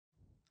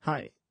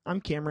Hi,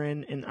 I'm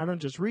Cameron, and I don't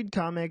just read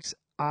comics,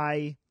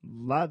 I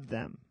love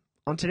them.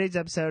 On today's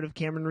episode of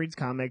Cameron Reads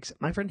Comics,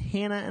 my friend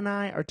Hannah and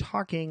I are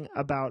talking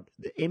about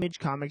the Image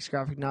Comics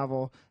graphic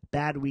novel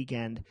Bad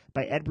Weekend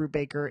by Ed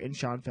Brubaker and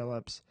Sean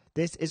Phillips.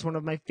 This is one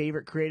of my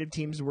favorite creative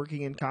teams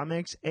working in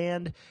comics,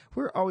 and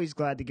we're always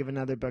glad to give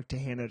another book to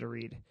Hannah to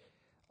read.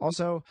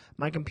 Also,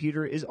 my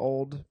computer is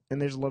old,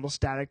 and there's a little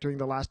static during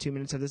the last 2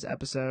 minutes of this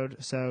episode,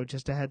 so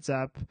just a heads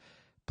up,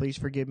 please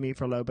forgive me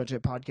for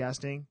low-budget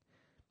podcasting.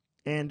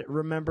 And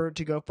remember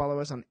to go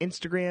follow us on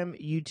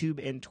Instagram,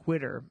 YouTube, and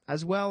Twitter,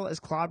 as well as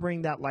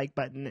clobbering that like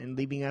button and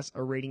leaving us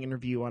a rating and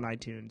review on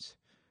iTunes.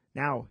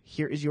 Now,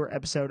 here is your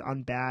episode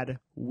on Bad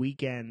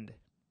Weekend.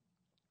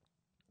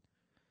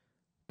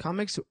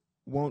 Comics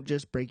won't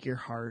just break your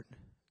heart.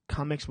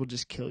 Comics will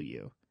just kill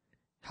you.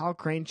 Hal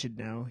Crane should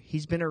know.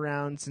 He's been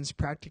around since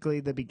practically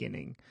the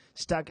beginning,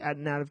 stuck at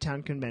an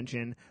out-of-town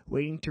convention,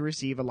 waiting to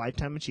receive a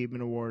Lifetime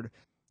Achievement Award.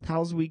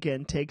 Hal's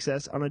Weekend takes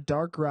us on a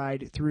dark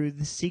ride through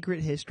the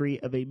secret history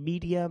of a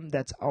medium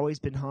that's always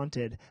been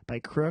haunted by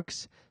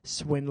crooks,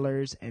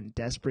 swindlers, and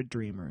desperate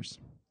dreamers.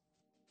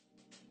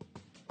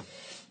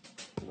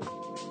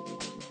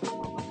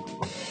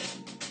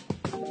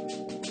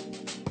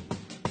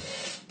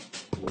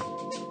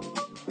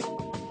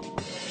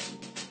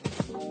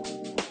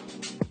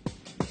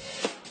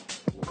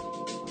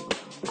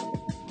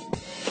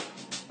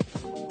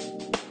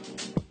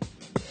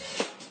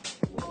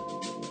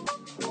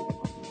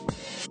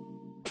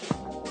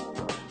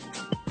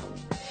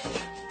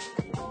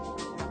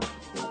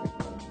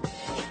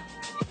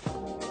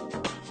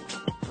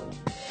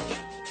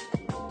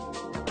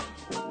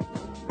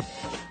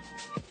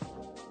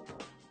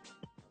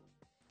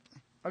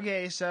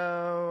 Okay,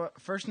 so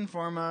first and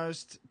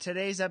foremost,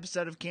 today's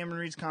episode of Cameron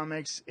Reads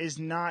Comics is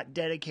not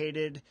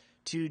dedicated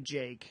to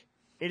Jake.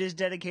 It is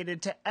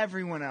dedicated to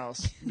everyone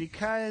else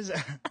because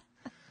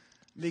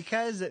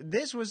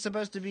this was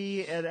supposed to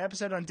be an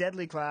episode on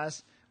Deadly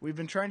Class. We've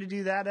been trying to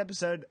do that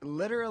episode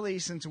literally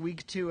since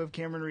week 2 of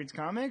Cameron Reads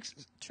Comics.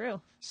 True.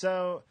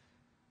 So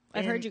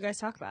I've heard you guys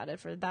talk about it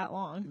for that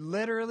long.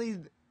 Literally.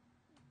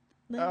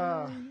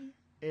 It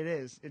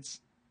is.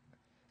 It's.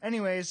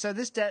 Anyways, so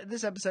this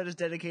episode is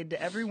dedicated to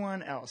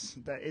everyone else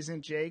that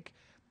isn't Jake.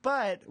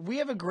 But we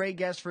have a great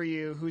guest for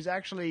you who's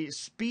actually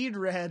speed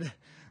read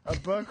a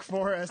book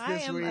for us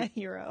this week. I am a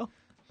hero.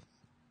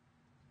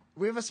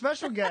 We have a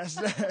special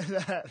guest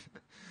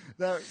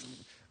that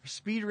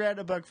speed read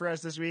a book for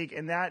us this week,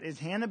 and that is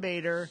Hannah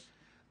Bader.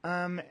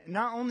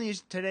 Not only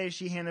is today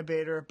she Hannah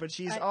Bader, but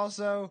she's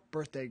also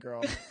birthday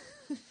girl.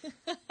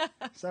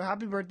 So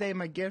happy birthday.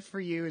 My gift for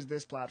you is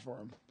this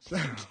platform. So.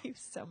 Thank you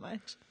so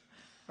much.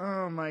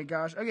 Oh my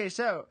gosh. Okay,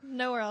 so.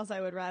 Nowhere else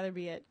I would rather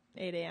be at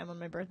 8 a.m. on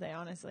my birthday,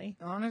 honestly.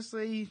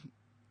 Honestly,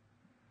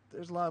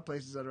 there's a lot of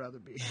places I'd rather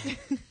be.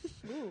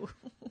 Ooh.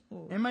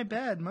 In my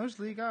bed,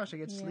 mostly. Gosh, I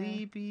get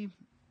sleepy.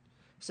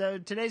 So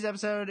today's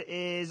episode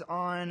is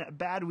on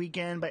Bad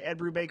Weekend by Ed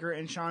Brubaker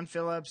and Sean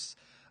Phillips.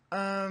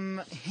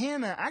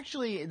 Hannah,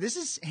 actually, this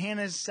is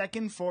Hannah's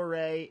second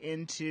foray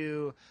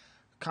into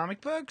comic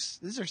books.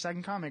 This is her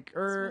second comic.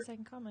 This is my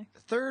second comic.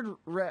 Third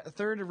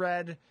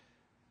read.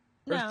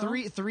 No.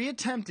 Or three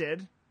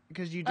attempted,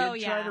 because you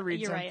did try to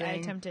read you're something. Right. I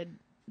attempted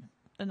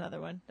another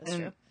one. That's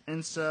true.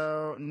 And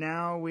so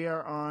now we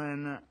are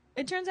on.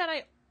 It turns out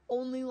I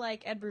only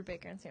like Ed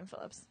Brubaker and Sam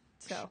Phillips.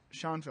 So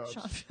Sean Phillips.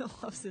 Sean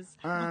Phillips is.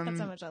 That's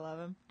how much I love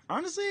him.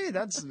 Honestly,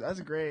 that's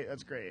great.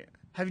 That's great.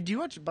 Do you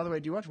watch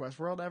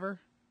Westworld ever?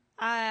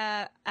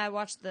 I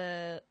watched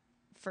the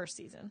first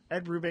season.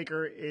 Ed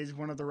Brubaker is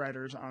one of the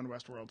writers on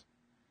Westworld.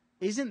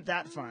 Isn't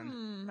that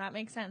fun? That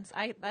makes sense.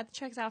 That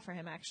checks out for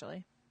him,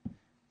 actually.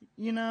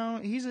 You know,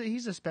 he's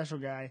a special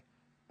guy.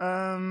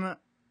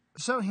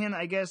 So Hannah,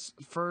 I guess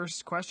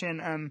first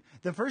question.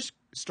 The first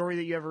story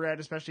that you ever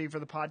read, especially for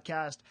the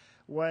podcast,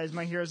 was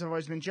My Heroes Have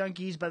Always Been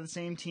Junkies by the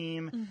same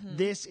team. Mm-hmm.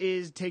 This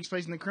takes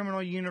place in the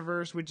criminal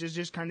universe, which is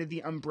just kind of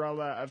the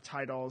umbrella of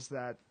titles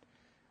that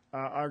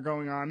are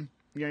going on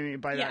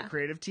by that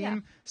creative team.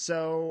 Yeah.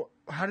 So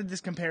how did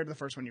this compare to the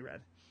first one you read?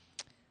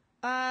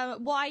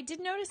 Well, I did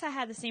notice I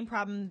had the same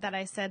problem that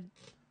I said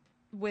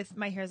with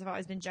My Heroes Have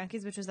Always Been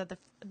Junkies, which was that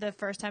the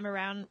first time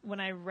around when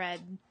I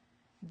read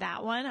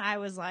that one, I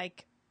was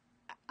like,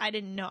 I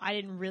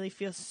didn't really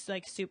feel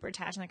like super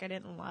attached, like I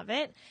didn't love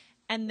it.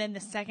 And then the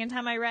second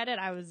time I read it,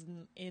 I was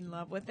in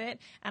love with it.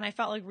 And I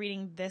felt like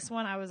reading this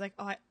one, I was like,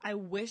 oh, I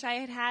wish I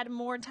had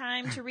more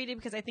time to read it,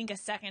 because I think a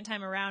second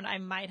time around I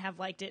might have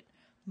liked it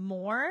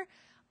more.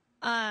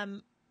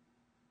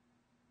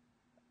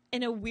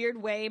 In a weird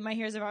way, My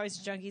Heroes Have Always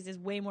Been Junkies is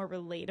way more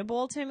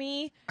relatable to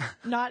me.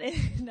 Not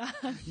in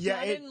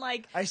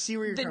like I see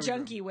where you're the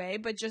junkie from. way,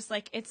 but just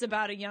like it's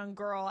about a young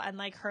girl and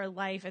like her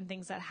life and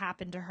things that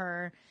happen to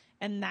her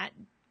and that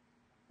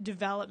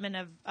development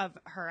of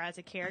her as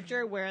a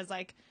character. Whereas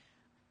like,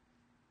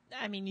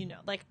 I mean,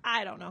 like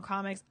I don't know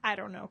comics, I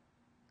don't know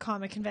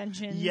comic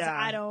conventions.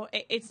 Yeah.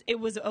 It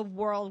was a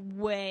world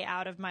way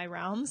out of my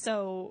realm.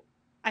 So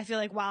I feel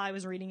like while I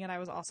was reading it, I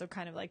was also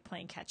kind of like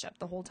playing catch up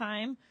the whole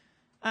time.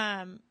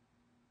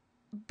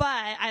 but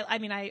I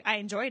mean, I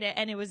enjoyed it,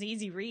 and it was an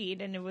easy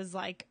read, and it was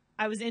like,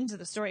 I was into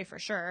the story for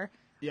sure.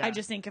 Yeah. I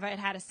just think if I had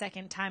had a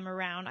second time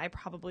around, I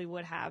probably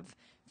would have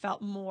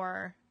felt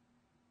more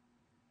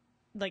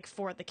like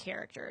for the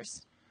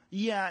characters.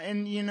 Yeah,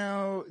 and you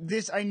know,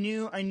 this I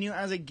knew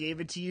as I gave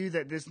it to you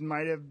that this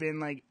might have been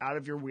like out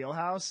of your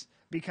wheelhouse,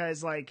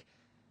 because like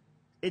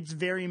it's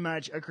very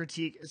much a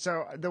critique.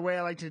 So the way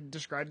I like to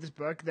describe this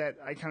book that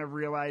I kind of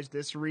realized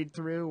this read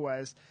through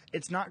was,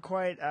 it's not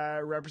quite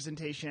a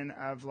representation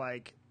of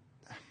like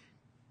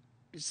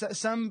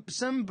some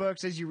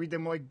books as you read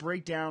them will like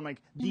break down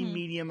like the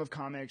medium of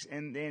comics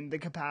and the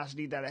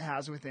capacity that it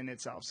has within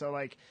itself. So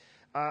like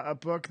a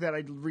book that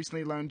I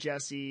recently loaned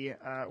Jesse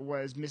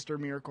was Mr.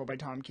 Miracle by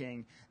Tom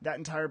King. That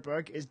entire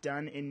book is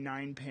done in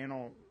 9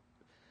 panel.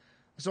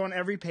 So on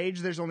every page,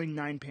 there's only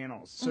 9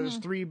 panels. So there's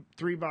three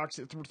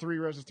boxes, 3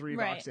 rows of 3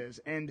 boxes,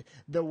 and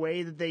the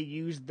way that they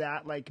use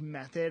that like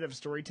method of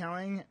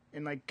storytelling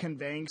and like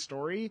conveying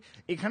story,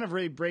 it kind of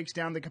really breaks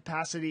down the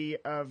capacity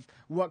of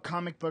what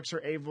comic books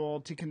are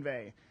able to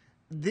convey.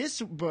 This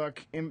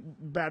book, in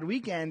Bad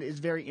Weekend, is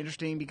very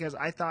interesting because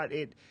I thought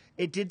it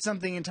did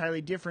something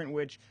entirely different,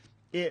 which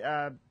it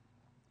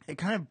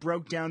kind of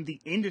broke down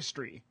the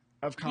industry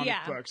of comic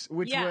books,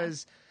 which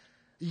was,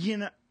 you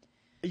know.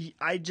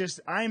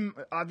 I'm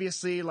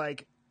obviously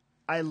like,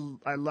 I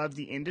love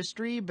the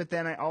industry, but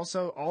then I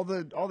also all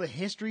the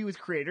history with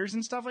creators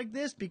and stuff like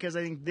this, because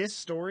I think this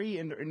story,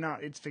 and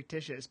not, it's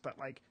fictitious, but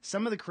like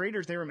some of the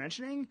creators they were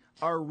mentioning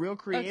are real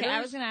creators. Okay, I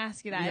was gonna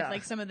ask you that. Yeah. If,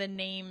 like some of the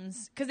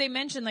names, because they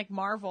mentioned like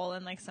Marvel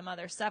and like some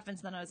other stuff, and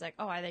so then I was like,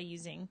 oh, are they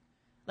using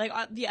like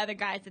the other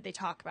guys that they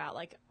talk about?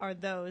 Like, are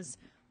those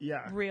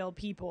real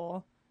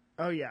people?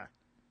 Oh yeah.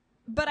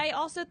 But I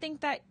also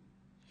think that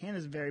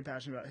Hannah's very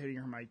passionate about hitting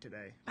her mic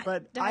today.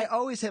 But I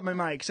always hit my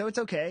mic, so it's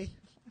okay.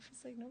 I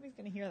was like, nobody's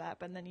going to hear that,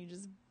 but then you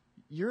just...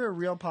 You're a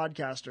real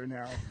podcaster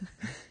now.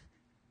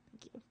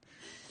 Thank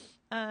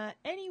you.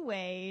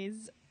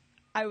 Anyways,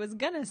 I was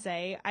going to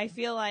say, I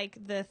feel like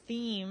the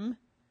theme,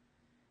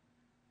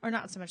 or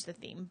not so much the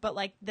theme, but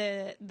like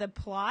the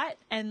plot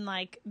and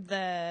like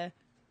the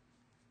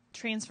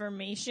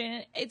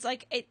transformation, it's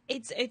like,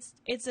 it's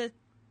a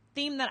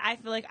theme that I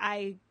feel like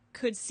I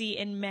could see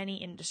in many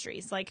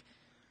industries. Like,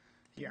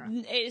 yeah,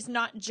 it's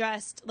not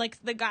just like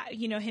the guy,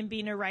 you know, him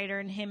being a writer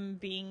and him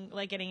being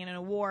like getting an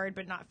award,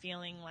 but not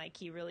feeling like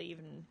he really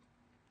even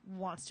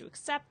wants to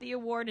accept the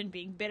award and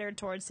being bitter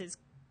towards his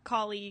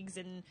colleagues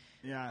and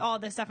all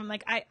this stuff. I'm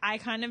like, I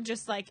kind of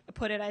just like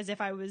put it as if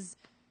I was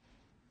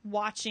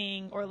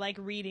watching or like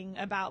reading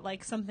about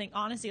like something,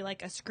 honestly,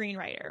 like a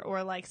screenwriter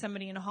or like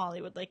somebody in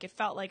Hollywood. Like it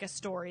felt like a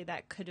story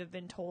that could have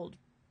been told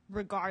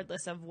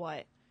regardless of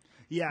what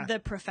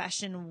the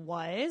profession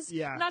was.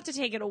 Not to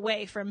take it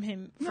away from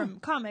him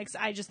from comics.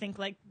 I just think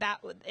like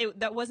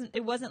it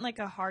wasn't like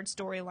a hard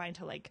storyline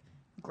to like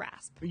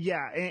grasp.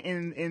 Yeah,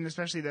 and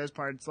especially those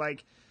parts,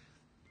 like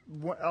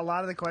a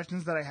lot of the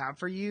questions that I have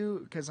for you,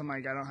 because I'm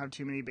like, I don't have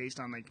too many based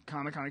on like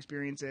Comic-Con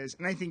experiences,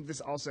 and I think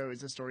this also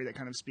is a story that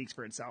kind of speaks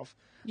for itself.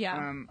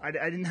 I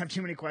didn't have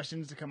too many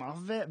questions to come off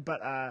of it,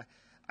 but I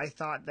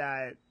thought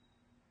that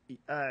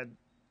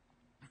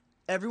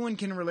everyone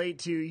can relate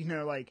to, you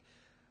know, like,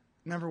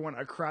 number one,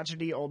 a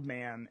crotchety old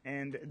man,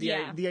 and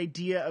the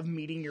idea of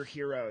meeting your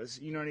heroes,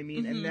 you know what I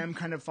mean, and them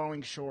kind of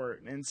falling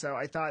short. And so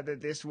I thought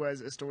that this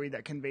was a story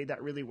that conveyed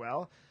that really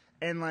well.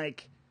 And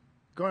like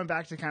going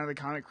back to kind of the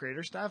comic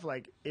creator stuff,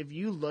 like if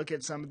you look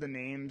at some of the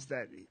names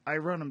that I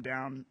wrote them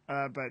down,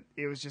 but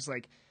it was just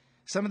like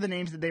some of the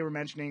names that they were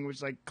mentioning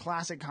was like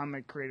classic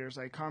comic creators,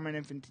 like Carmine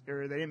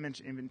or they didn't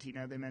mention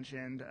Infantino, they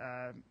mentioned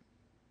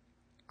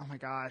oh my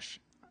gosh,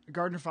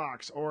 Gardner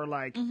Fox, or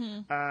like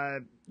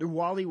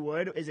Wally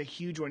Wood is a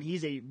huge one.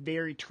 He's a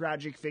very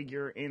tragic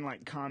figure in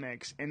like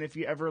comics, and if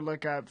you ever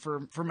look up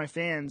for my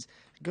fans,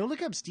 go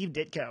look up Steve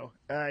Ditko.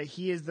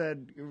 He is the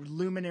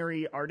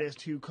luminary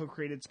artist who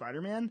co-created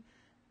Spider-Man,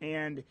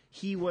 and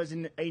he was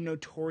a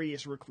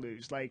notorious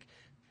recluse. Like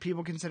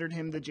people considered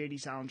him the J.D.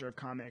 Salinger of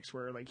comics,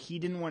 where like he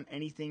didn't want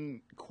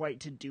anything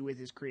quite to do with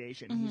his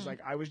creation. He's like,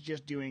 I was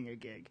just doing a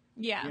gig.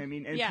 You know what I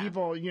mean? And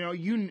people, you know,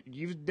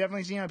 you've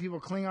definitely seen how people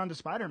cling on to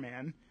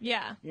Spider-Man.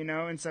 You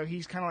know, and so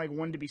he's kind of like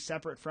wanted to be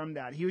separate from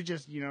that. He was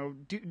just, you know,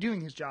 doing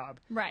his job.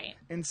 Right.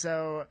 And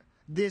so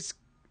this...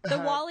 The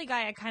Wally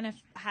guy, I kind of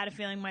had a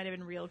feeling might have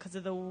been real because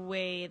of the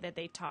way that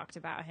they talked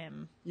about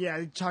him. Yeah,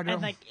 they talked about him.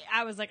 And like,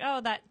 I was like,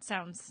 oh, that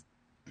sounds...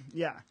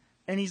 Yeah.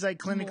 And he's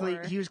like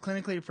he was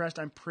clinically depressed.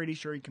 I'm pretty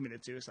sure he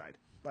committed suicide.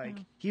 Like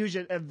he was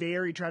just a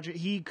very tragic.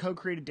 He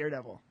co-created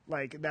Daredevil.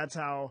 Like that's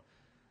how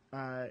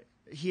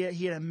he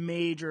had a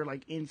major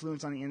like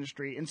influence on the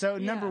industry. And so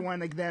number one,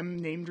 like them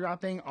name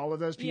dropping all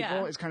of those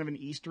people is kind of an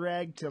Easter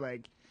egg to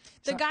like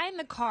the guy in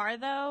the car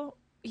though.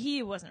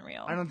 He wasn't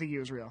real. I don't think he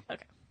was real.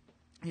 Okay.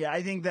 Yeah,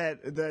 I think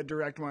that the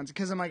direct ones,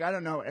 because I'm like, I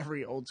don't know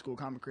every old school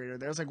comic creator.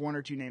 There's like 1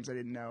 or 2 names I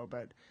didn't know,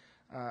 but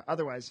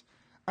otherwise.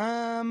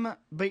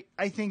 But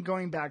I think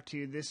going back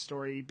to this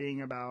story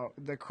being about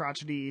the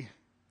crotchety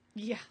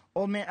Yeah.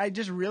 Oh man, I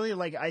just really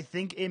like, I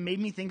think it made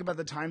me think about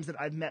the times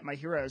that I've met my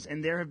heroes,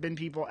 and there have been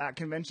people at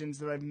conventions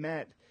that I've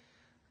met,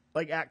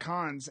 like at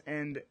cons,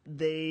 and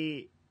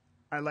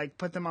I like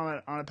put them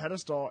on a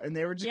pedestal, and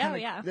they were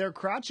just they're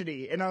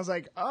crotchety, and I was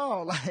like,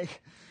 oh,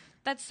 like.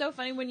 That's so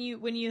funny when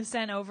you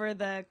sent over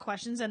the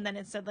questions, and then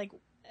it said like,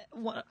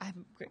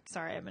 I'm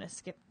going to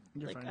skip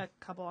a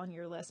couple on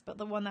your list, but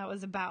the one that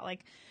was about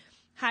like,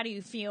 how do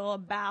you feel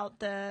about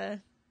the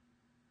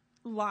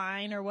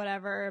line or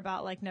whatever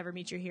about like never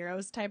meet your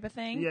heroes type of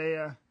thing.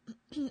 Yeah.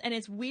 And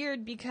it's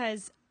weird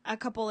because a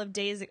couple of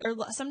days or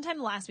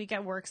sometime last week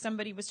at work,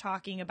 somebody was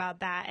talking about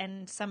that,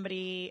 and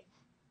somebody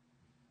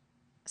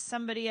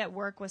at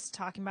work was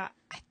talking about,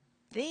 I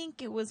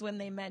think it was when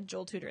they met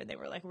Joel Tudor and they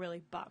were like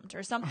really bummed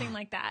or something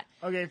like that.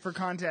 Okay, for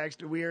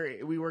context,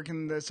 we work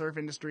in the surf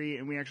industry,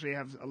 and we actually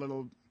have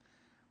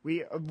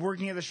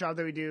working at the shop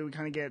that we do, we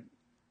kind of get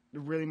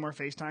really more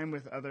FaceTime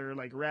with other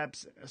like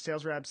reps,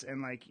 sales reps,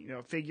 and like, you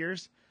know,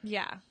 figures.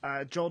 Yeah.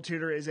 Joel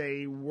Tudor is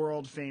a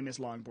world famous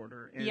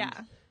longboarder. And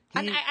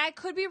and I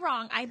could be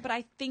wrong, but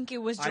I think it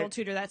was Joel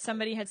Tudor that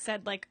somebody had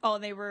said like, oh,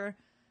 they were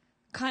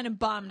kind of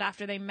bummed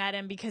after they met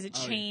him because it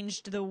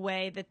changed the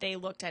way that they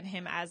looked at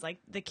him as like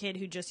the kid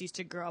who just used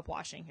to grow up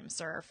watching him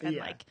surf and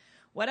like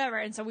whatever.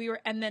 And so we were,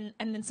 and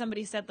then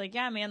somebody said like,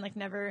 yeah, man, like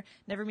never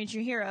meet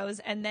your heroes.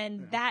 And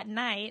then that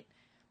night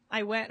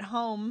I went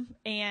home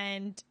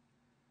and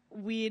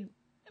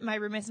my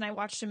roommates and I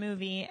watched a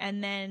movie,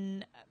 and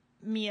then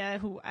Mia,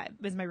 who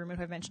was my roommate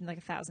who I've mentioned like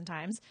 1,000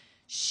 times,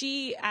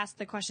 she asked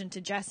the question to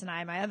Jess and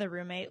I, my other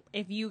roommate,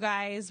 if you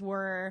guys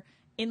were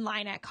in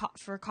line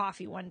for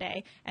coffee one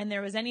day and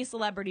there was any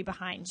celebrity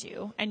behind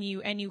you and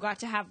you got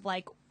to have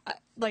like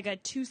a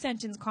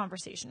 2-sentence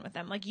conversation with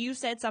them, like you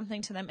said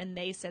something to them and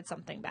they said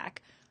something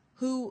back,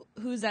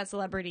 who's that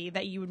celebrity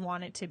that you would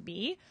want it to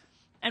be?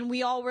 And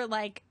we all were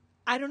like,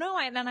 I don't know.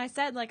 And then I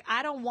said like,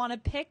 I don't want to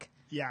pick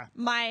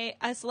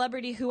a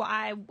celebrity who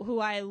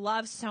I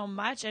love so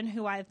much and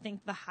who I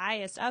think the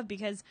highest of,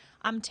 because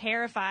I'm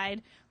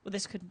terrified. Well,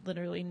 this could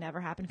literally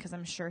never happen because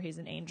I'm sure he's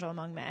an angel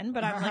among men.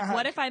 But I'm like,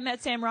 what if I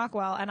met Sam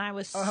Rockwell and I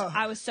was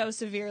so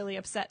severely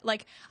upset?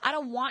 Like, I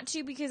don't want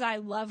to because I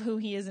love who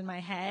he is in my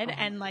head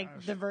and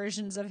like the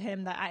versions of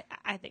him that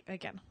I think,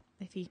 again,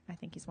 I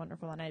think he's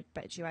wonderful, and I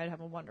bet you I'd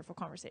have a wonderful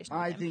conversation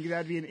with him. I think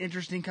that'd be an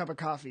interesting cup of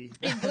coffee.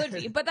 It would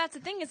be. But that's the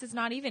thing, is it's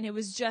not even. It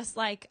was just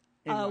like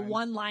a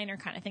one-liner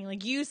kind of thing.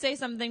 Like you say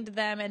something to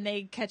them and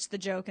they catch the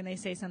joke and they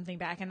say something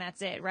back, and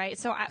that's it, right?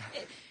 So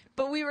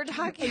but we were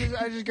talking.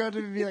 I just go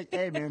to be like,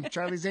 hey man,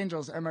 Charlie's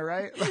Angels, am I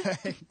right?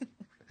 Like,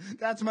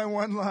 that's my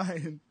one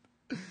line.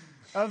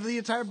 Of the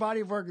entire body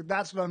of work,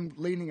 that's what I'm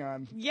leaning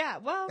on. Yeah,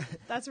 well,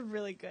 that's a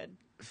really good.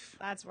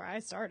 That's where I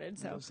started.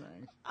 So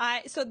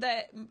I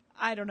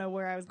don't know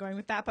where I was going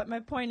with that, but my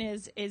point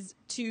is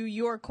to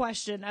your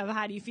question of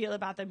how do you feel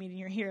about the meeting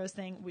your heroes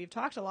thing. We've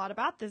talked a lot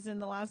about this in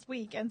the last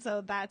week, and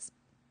so that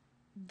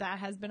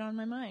has been on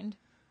my mind.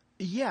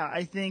 Yeah,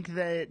 I think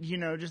that, you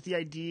know, just the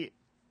idea.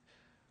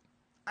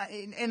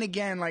 And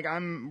again, like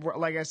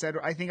I said,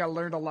 I think I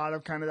learned a lot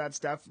of kind of that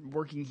stuff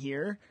working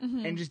here,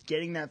 and just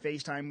getting that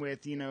FaceTime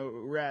with, you know,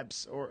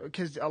 reps, or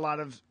because a lot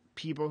of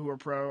people who are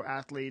pro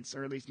athletes,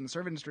 or at least in the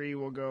surf industry,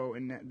 will go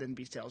and then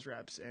be sales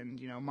reps and,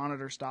 you know,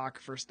 monitor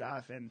stock for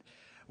stuff. And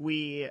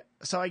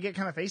so I get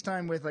kind of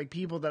FaceTime with like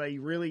people that I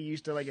really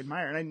used to like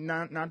admire. And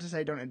not to say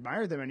I don't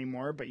admire them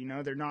anymore, but, you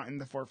know, they're not in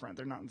the forefront.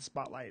 They're not in the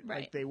spotlight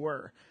like they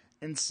were.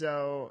 And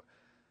so,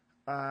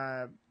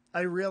 I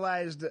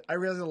realized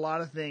a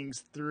lot of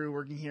things through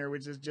working here,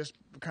 which is just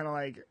kind of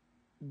like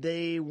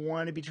they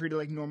want to be treated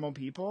like normal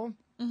people,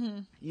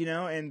 you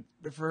know. And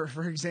for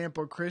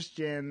example,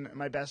 Christian,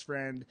 my best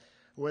friend,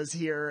 was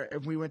here,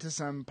 and we went to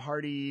some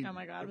party. Oh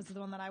my God, was it the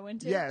one that I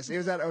went to? Yes, it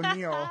was at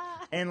O'Neill.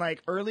 And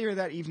like earlier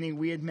that evening,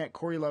 we had met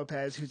Corey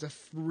Lopez, who's a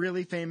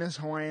really famous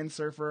Hawaiian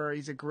surfer.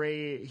 He's a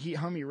great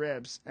homie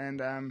ribs,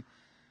 and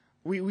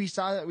We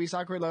saw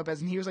Corey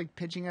Lopez, and he was like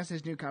pitching us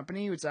his new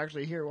company, which is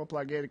actually here. We'll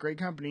plug it. A great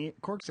company,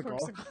 Corksicle.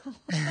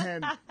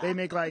 And they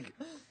make like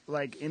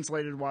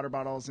insulated water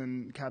bottles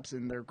and cups,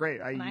 and they're great.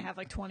 I have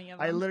like 20 of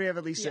them. I literally have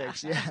at least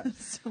 6. Yeah,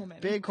 so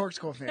many. Big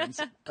Corksicle fans.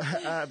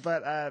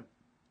 But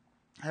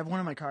I have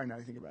one in my car now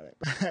that I think about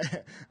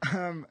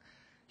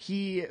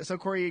it. So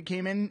Corey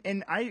came in,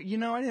 and I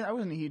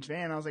wasn't a huge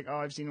fan. I was like, oh,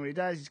 I've seen what he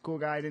does. He's a cool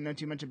guy. I didn't know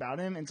too much about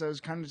him, and so it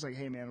was kind of just like,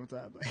 hey man, what's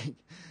up? Like,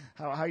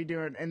 how you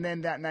doing? And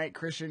then that night,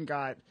 Christian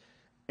got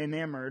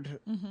enamored,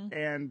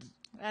 and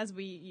as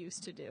we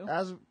used to do,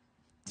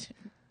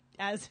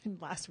 as in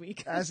last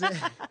week, as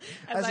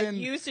I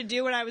used to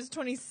do when I was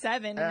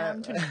 27, and now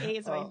I'm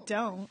 28, so I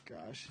don't.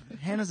 Gosh,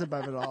 Hannah's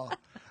above it all.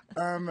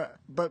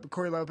 But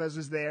Corey Lopez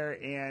was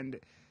there, and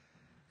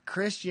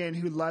Christian,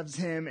 who loves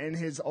him and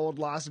his old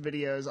Lost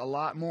videos a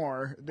lot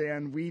more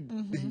than we.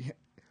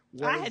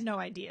 I had no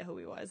idea who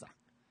he was.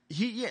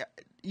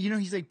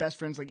 he's like best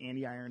friends like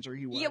Andy Irons, or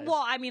he was. Yeah,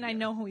 well, I mean, I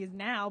know who he is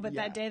now, but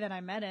Yeah. that day that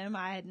I met him,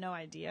 I had no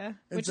idea.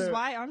 And Which so- is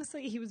why,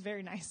 honestly, he was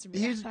very nice to me.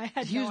 He was, I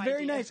had he no was very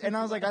idea nice, who and I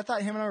he was like, I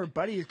thought him and I were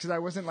buddies because I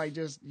wasn't like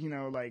just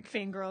like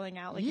fangirling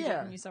out like you did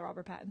Yeah. when you saw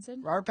Robert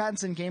Pattinson. Robert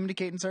Pattinson came to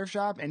Kate and Surf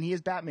Shop, and he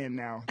is Batman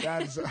now.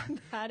 That's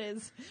That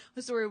is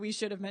a story we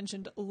should have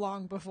mentioned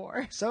long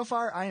before. so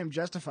far I am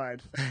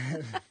justified.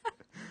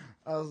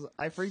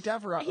 I freaked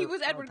out for He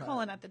was Robert Edward Pattinson.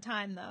 Cullen at the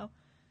time, though,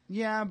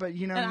 Yeah, but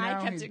and now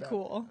I kept he's it back.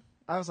 cool.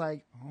 I was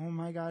like, oh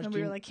my gosh. And do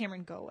we you- were like,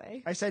 Cameron, go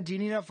away. I said, do you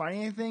need help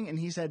finding anything? And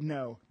he said,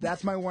 no.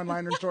 That's my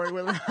one-liner story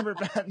with Robert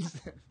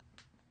Pattinson.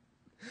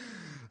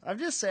 I'm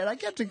just saying, I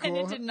kept it cool. And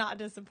it did not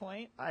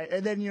disappoint.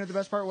 And then, the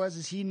best part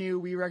was he knew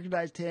we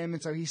recognized him,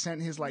 and so he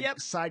sent his Yep.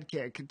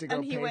 sidekick to go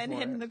And he pay went and for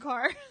hid it. in the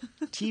car.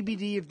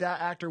 TBD if that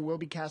actor will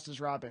be cast as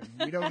Robin.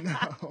 We don't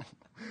know.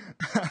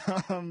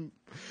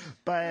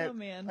 But Oh,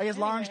 man. I guess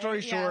long Anyway, story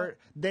yeah. short,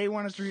 they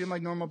want us to treat them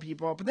like normal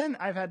people. But then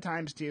I've had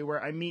times too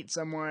where I meet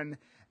someone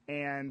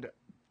and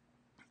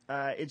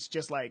it's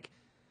just like,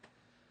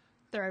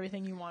 They're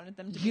everything you wanted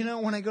them to be.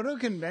 when I go to a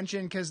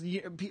convention, because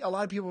a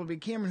lot of people will be,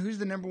 Cameron, who's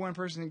the number one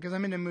person? Because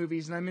I'm into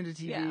movies and I'm into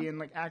TV Yeah. and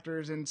like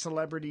actors and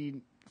celebrity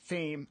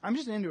fame. I'm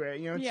just into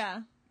it. It's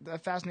Yeah. a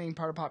fascinating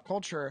part of pop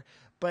culture.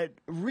 But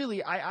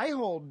really, I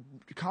hold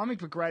comic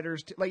book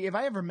writers to, like, if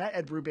I ever met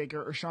Ed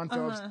Brubaker or Sean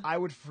Phillips, I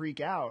would freak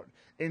out.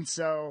 And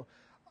so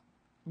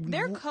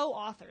They're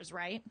co-authors,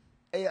 right?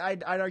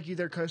 I'd argue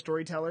they're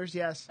co-storytellers,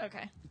 yes.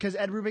 Okay. Because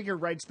Ed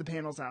Brubaker writes the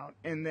panels out,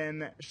 and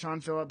then Sean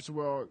Phillips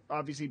will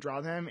obviously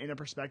draw them in a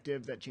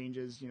perspective that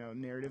changes,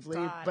 narratively.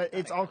 Got But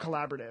it, it's got all it.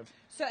 collaborative.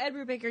 So Ed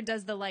Brubaker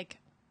does the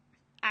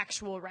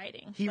actual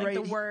writing. He the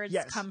write- words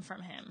yes. come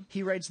from him.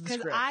 He writes the Because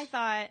script. I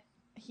thought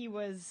he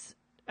was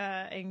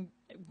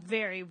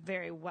very,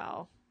 very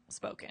well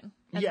spoken,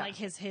 and Yeah. like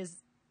his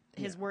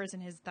words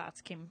and his thoughts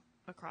came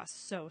across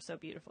so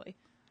beautifully.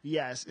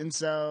 Yes, and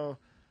so,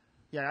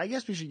 yeah, I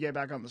guess we should get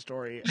back on the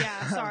story.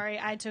 Yeah, sorry,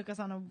 I took us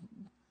on a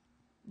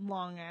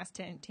long ass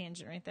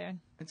tangent right there.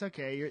 It's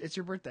okay. It's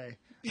your birthday.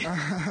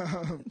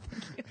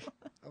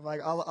 I'm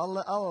like, I'll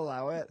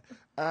allow it.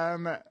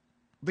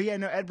 But yeah,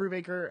 no, Ed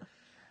Brubaker.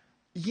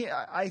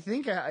 Yeah, I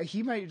think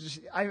he might just.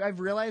 I've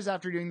realized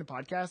after doing the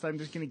podcast, I'm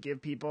just gonna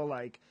give people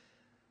like.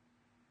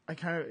 I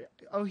kind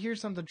of,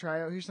 here's something to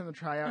try out. Here's something to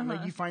try out. And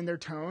like you find their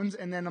tones,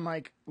 and then I'm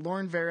like,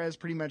 Lauren Vera is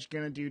pretty much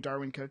gonna do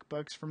Darwin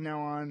cookbooks from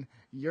now on.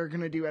 You're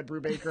gonna do Ed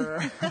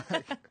Brubaker.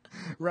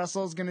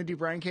 Russell's gonna do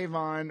Brian K.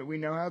 Vaughan. We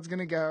know how it's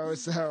gonna go.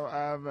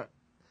 So,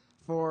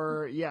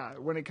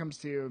 when it comes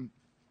to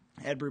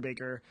Ed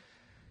Brubaker,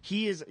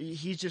 he's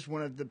just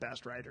one of the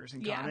best writers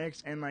in Yeah.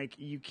 comics, and like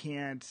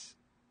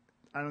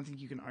I don't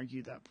think you can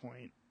argue that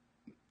point.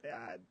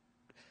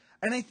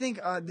 And I think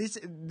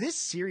this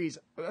series.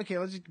 Okay,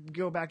 let's just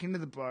go back into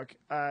the book.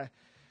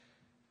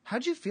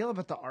 How'd you feel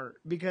about the art?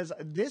 Because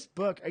this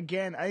book,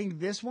 again, I think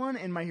this one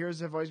and My Heroes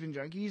Have Always Been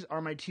Junkies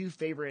are my two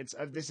favorites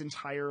of this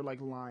entire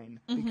line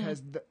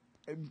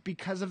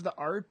because of the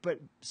art, but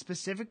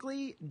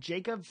specifically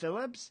Jacob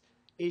Phillips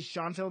is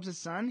Sean Phillips'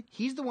 son.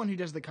 He's the one who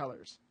does the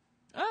colors.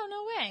 Oh,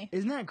 no way.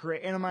 Isn't that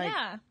great? And I'm like,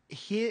 Yeah.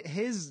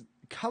 his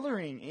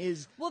coloring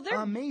is they're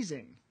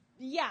amazing.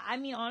 Yeah, I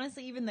mean,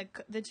 honestly, even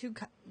the two,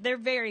 they're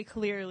very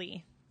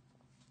clearly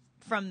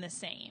from the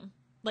same.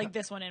 Like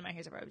this one and My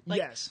Heroes Have Always.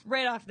 Yes.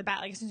 Right off the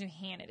bat, like as soon as you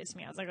handed it to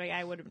me, I was like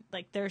I would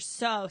like they're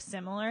so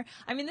similar.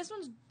 I mean, this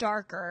one's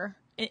darker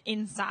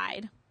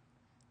inside.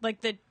 Like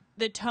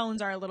the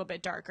tones are a little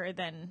bit darker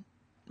than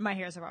My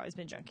Heroes Have Always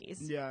Been Junkies.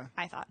 Yeah.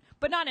 I thought,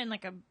 but not in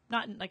like a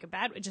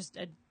bad way. Just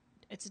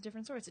it's a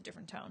different story. It's a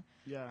different tone.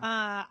 Yeah.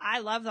 I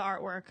love the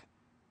artwork.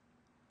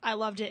 I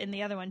loved it in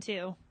the other one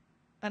too,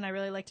 and I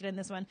really liked it in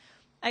this one.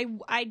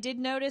 I did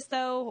notice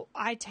though,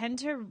 I tend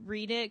to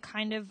read it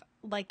kind of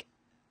like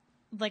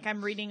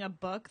I'm reading a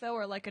book though,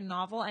 or like a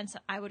novel, and so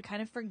I would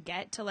kind of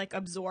forget to like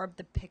absorb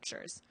the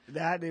pictures.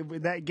 That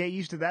get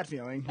used to that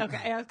feeling.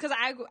 Okay, because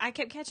I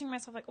kept catching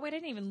myself like, oh, I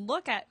didn't even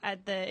look at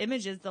the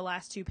images the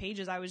last 2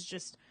 pages. I was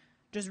just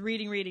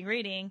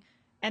reading,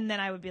 and then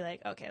I would be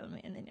like, okay,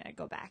 and then I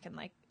go back and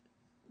like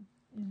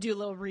do a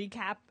little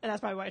recap, and that's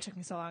probably why it took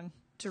me so long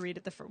to read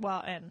it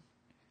and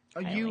I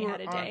only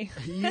had a day.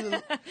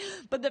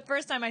 But the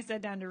first time I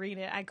sat down to read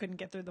it, I couldn't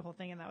get through the whole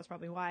thing, and that was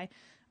probably why.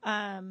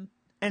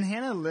 And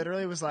Hannah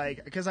literally was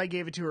like, because I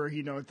gave it to her,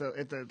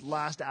 at the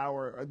last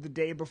hour, or the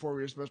day before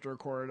we were supposed to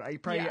record.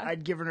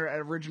 I'd given her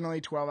originally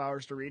 12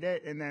 hours to read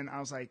it, and then I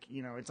was like,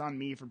 it's on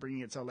me for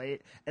bringing it so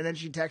late. And then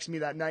she texted me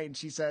that night, and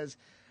she says,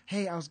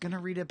 "Hey, I was gonna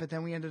read it, but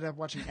then we ended up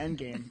watching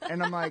Endgame."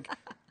 And I'm like.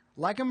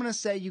 Like I'm gonna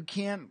say, you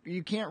can't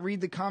read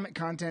the comic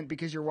content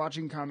because you're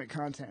watching comic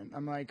content.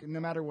 I'm like,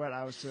 no matter what,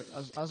 I was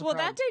well,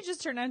 that day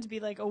just turned out to be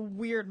like a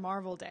weird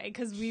Marvel day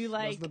because we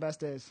Those are the best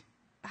days.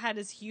 had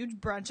this huge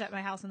brunch at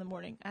my house in the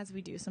morning, as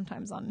we do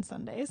sometimes on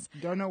Sundays.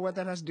 Don't know what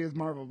that has to do with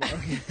Marvel, but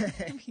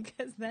okay.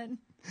 Because then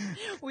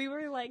we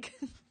were like,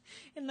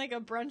 in like a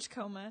brunch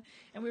coma,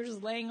 and we were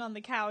just laying on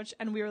the couch,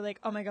 and we were like,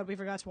 oh my god, we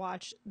forgot to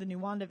watch the new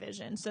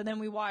WandaVision. So then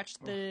we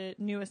watched the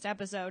newest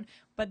episode,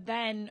 but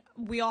then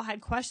we all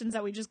had questions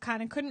that we just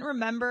kind of couldn't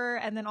remember,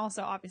 and then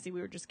also obviously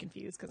we were just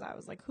confused because I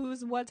was like,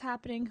 what's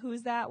happening,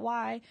 who's that,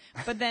 why?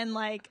 But then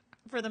like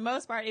for the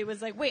most part it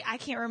was like, wait, I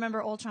can't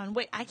remember Ultron,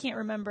 wait, I can't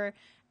remember.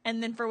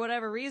 And then for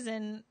whatever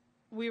reason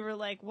we were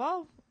like,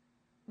 well,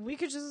 we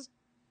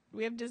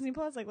have Disney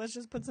Plus, like let's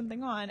just put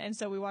something on. And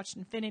so we watched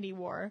Infinity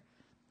War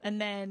and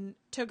then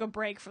took a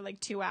break for like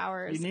 2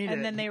 hours.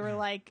 Then they were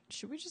like,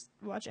 should we just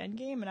watch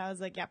Endgame? And I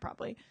was like, yeah,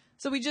 probably.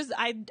 So we just,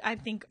 I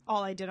think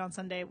all I did on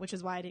Sunday, which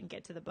is why I didn't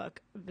get to the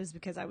book, was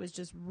because I was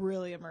just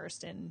really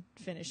immersed in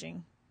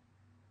finishing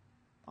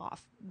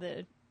off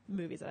the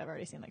movies that I've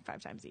already seen like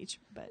 5 times each.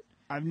 But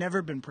I've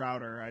never been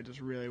prouder. I just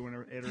really want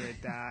to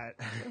iterate that.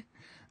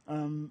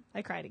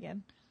 I cried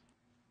again.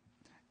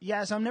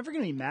 Yeah, so I'm never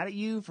going to be mad at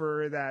you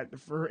for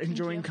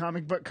enjoying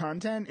comic book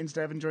content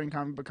instead of enjoying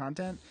comic book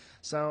content.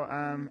 So,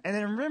 and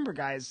then remember,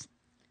 guys,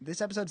 this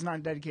episode's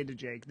not dedicated to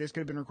Jake. This could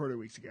have been recorded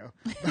weeks ago.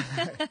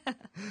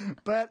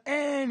 But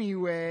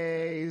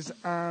anyways,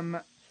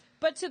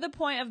 but to the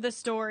point of the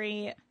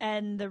story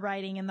and the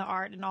writing and the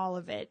art and all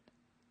of it,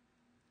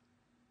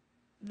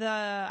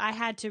 I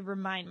had to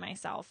remind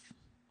myself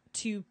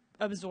to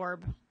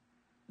absorb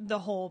the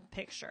whole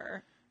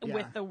picture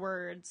with the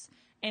words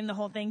and the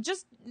whole thing,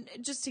 just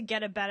to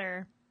get a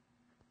better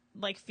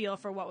like feel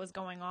for what was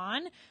going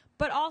on.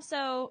 But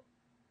also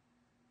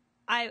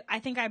I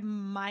think I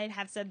might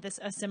have said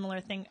a similar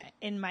thing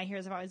in My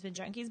Heroes Have Always Been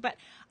Junkies, but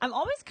I'm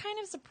always kind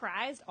of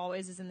surprised,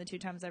 always is in the 2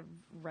 times I've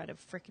read a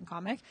freaking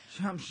comic.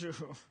 I'm sure.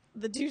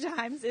 The 2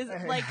 times is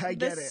like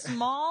the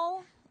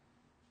small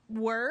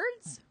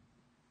words.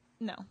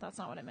 No, that's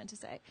not what I meant to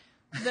say.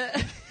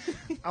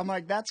 I'm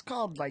like, that's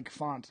called like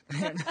font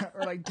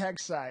or like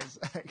text size.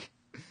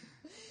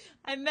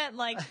 I meant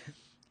like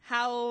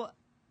how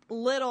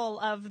little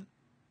of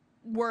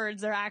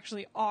words there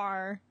actually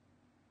are.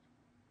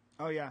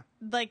 Oh yeah.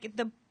 Like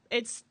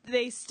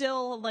they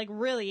still like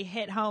really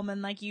hit home,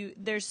 and like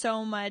there's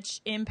so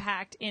much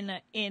impact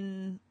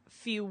in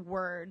few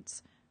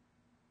words.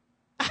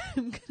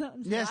 I'm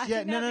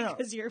laughing no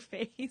because your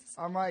face.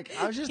 I'm like,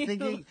 I was just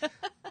thinking.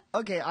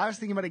 Okay, I was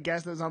thinking about a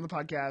guest that was on the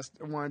podcast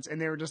once, and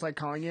they were just like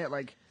calling it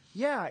like,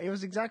 yeah, it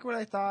was exactly what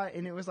I thought,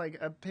 and it was like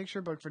a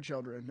picture book for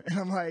children, and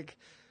I'm like,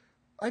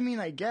 I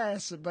mean, I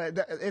guess, but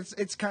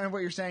it's kind of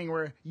what you're saying,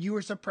 where you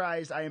were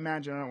surprised. I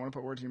imagine, I don't want to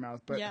put words in your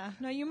mouth, but yeah,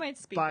 no, you might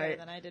speak better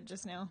than I did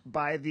just now.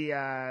 By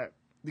the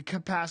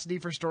capacity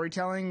for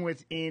storytelling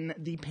within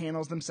the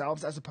panels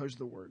themselves, as opposed to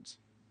the words.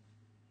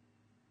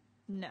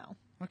 No.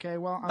 Okay,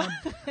 well,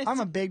 I'm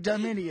a big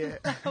dumb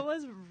idiot. That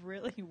was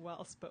really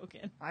well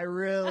spoken. I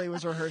really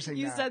was rehearsing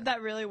You said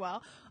that really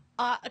well.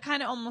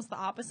 Kind of almost the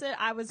opposite.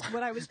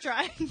 What I was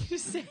trying to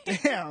say.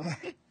 Damn.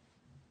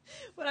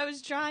 What I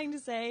was trying to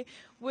say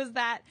was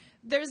that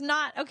there's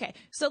not, okay,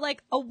 so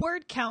like a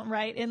word count,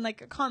 right, in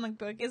like a comic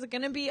book is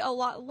going to be a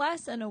lot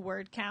less than a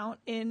word count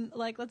in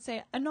like, let's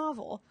say, a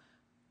novel.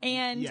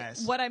 And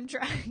what I'm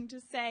trying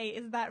to say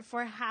is that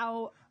for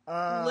how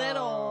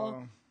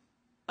little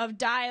of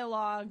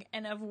dialogue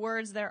and of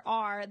words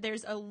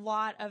there's a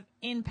lot of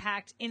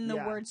impact in the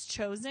words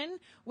chosen,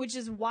 which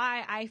is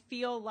why I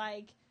feel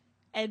like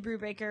Ed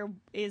Brubaker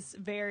is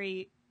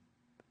very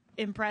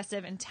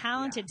impressive and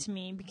talented to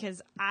me,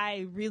 because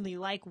I really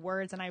like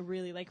words and I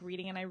really like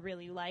reading and I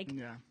really like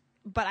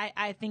but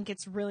I think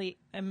it's really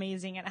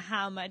amazing at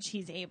how much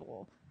he's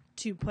able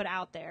to put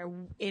out there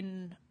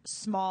in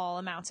small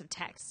amounts of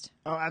text.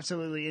 Oh,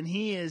 absolutely. And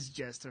he is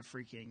just a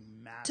freaking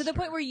master. To the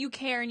point where you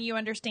care and you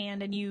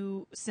understand and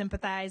you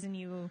sympathize and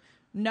you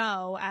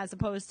know, as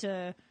opposed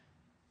to,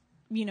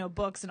 you know,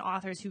 books and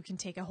authors who can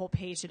take a whole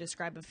page to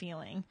describe a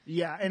feeling.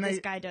 Yeah. And this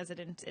guy does it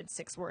in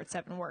 6 words,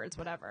 7 words,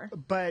 whatever.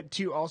 But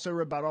to also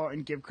rebuttal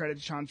and give credit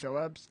to Sean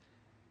Phillips,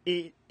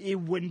 it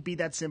wouldn't be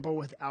that simple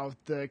without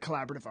the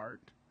collaborative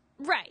art.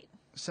 Right.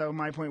 So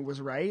my point was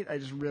right. I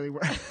just really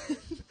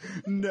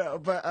no,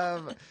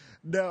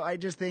 I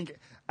just think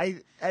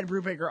Ed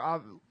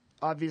Brubaker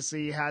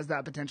obviously has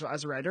that potential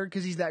as a writer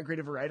because he's that great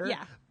of a writer.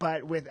 Yeah.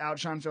 But without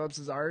Sean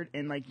Phillips's art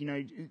and like, you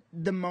know,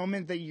 the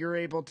moment that you're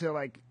able to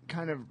like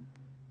kind of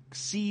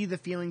see the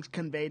feelings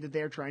conveyed that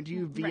they're trying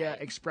to via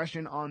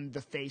expression on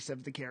the face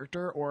of the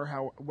character or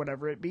how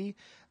whatever it be,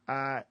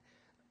 I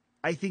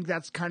think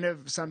that's kind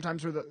of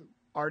sometimes where the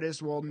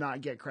artists will not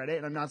get credit,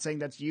 and I'm not saying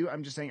that's you.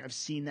 I'm just saying I've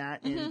seen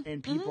that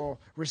in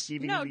people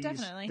receiving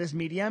this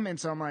medium, and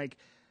so I'm like,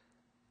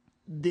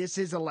 this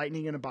is a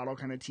lightning in a bottle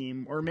kind of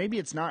team, or maybe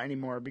it's not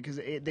anymore because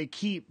they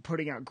keep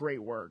putting out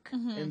great work,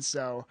 and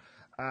so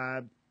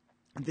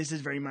this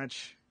is very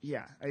much,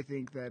 I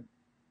think that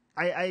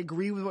I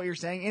agree with what you're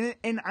saying,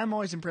 and I'm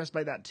always impressed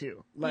by that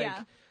too. Like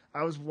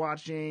I was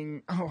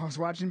watching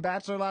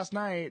Bachelor last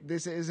night.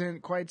 This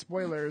isn't quite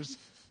spoilers.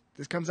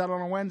 This comes out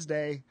on a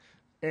Wednesday.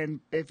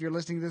 And if you're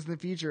listening to this in the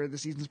future, the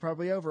season's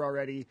probably over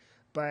already.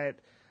 But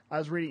I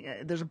was reading,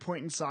 there's a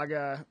point in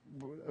Saga,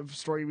 a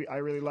story I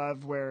really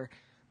love, where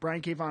Brian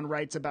K. Vaughan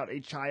writes about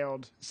a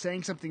child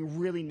saying something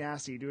really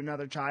nasty to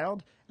another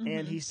child,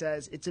 and he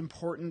says it's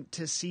important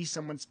to see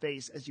someone's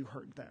face as you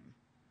hurt them.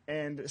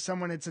 And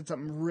someone had said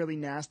something really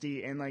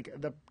nasty, and like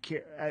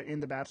in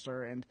The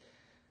Bachelor, and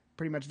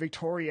pretty much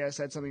Victoria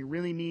said something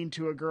really mean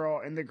to a girl,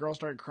 and the girl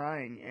started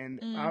crying, and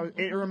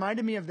it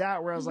reminded me of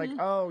that, where I was like,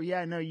 oh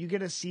yeah, no, you get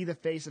to see the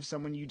face of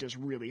someone you just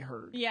really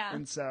hurt. Yeah.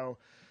 And so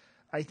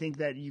I think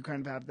that you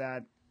kind of have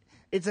that.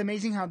 It's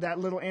amazing how that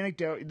little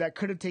anecdote that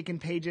could have taken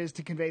pages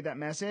to convey that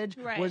message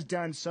was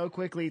done so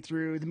quickly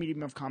through the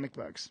medium of comic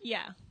books.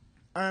 Yeah.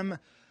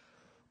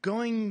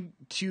 Going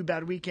to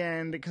Bad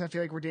Weekend, because I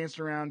feel like we're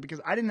dancing around,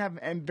 because I didn't have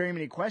very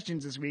many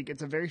questions this week.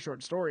 It's a very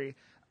short story.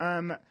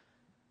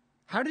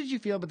 How did you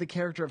feel about the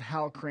character of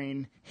Hal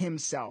Crane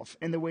himself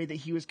and the way that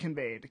he was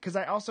conveyed? Because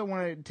I also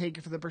want to take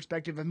it from the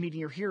perspective of meeting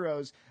your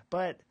heroes,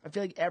 but I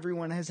feel like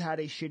everyone has had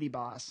a shitty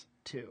boss,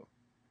 too.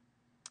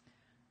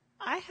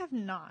 I have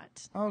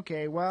not.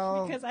 Okay,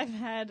 well... Because I've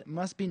had...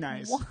 Must be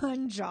nice.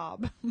 ...one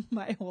job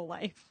my whole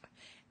life.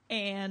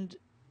 And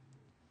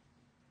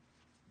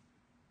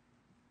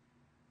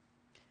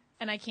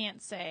I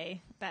can't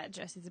say that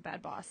Jesse's a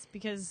bad boss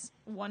because,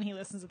 one, he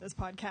listens to this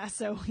podcast,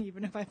 so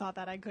even if I thought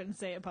that, I couldn't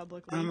say it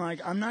publicly. I'm like,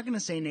 I'm not going to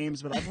say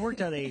names, but I've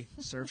worked at a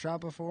surf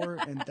shop before,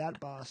 and that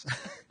boss.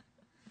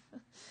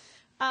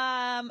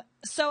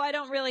 So I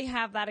don't really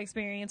have that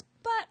experience,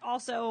 but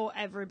also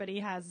everybody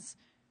has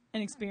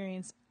an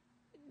experience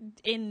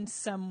in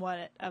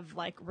somewhat of,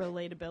 like,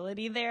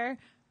 relatability there.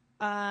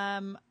 I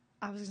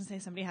was going to say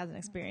somebody has an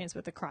experience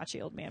with a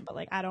crotchety old man, but,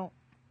 like, I don't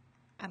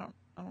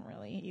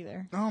really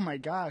either. Oh my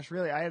gosh,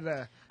 really? I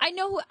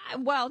know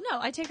well, no,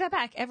 I take that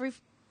back.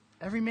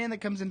 Every man that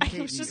comes into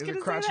Katie is a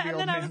crotchety and old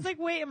then man. I was like,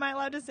 wait, am I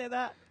allowed to say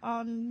that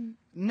on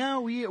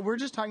No, we're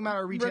just talking about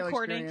our retail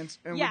recording? experience.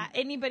 And yeah,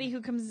 anybody who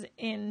comes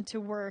in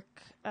to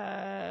work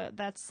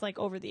that's like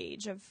over the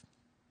age of,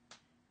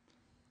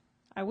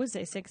 I would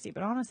say 60,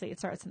 but honestly it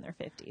starts in their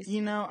 50s.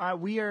 You know,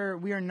 we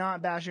are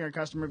not bashing our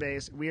customer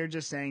base. We are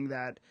just saying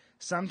that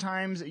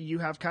sometimes you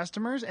have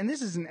customers, and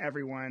this isn't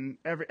everyone.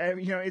 Every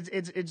you know,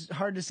 it's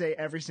hard to say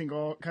every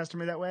single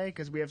customer that way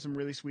because we have some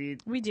really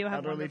sweet, we do have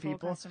elderly wonderful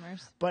people.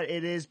 customers. But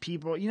it is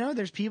people. You know,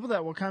 there's people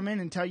that will come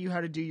in and tell you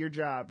how to do your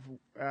job,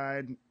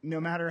 no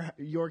matter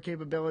your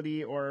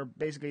capability or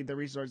basically the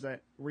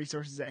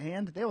resources at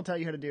hand. They will tell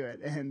you how to do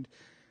it, and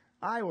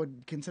I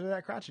would consider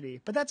that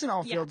crotchety. But that's in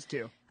all fields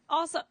too.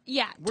 Also,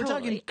 yeah, we're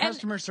totally. talking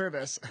customer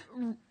service,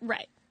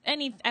 right?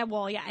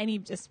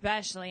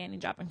 Especially any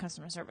job in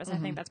customer service. I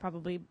think that's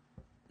probably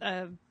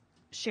a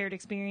shared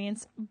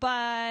experience.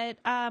 But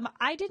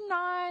I did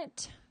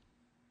not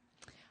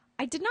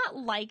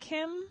like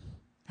him.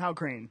 Hal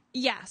Crane.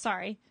 Yeah,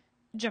 sorry.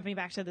 Jumping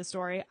back to the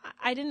story,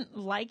 I didn't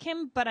like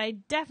him, but I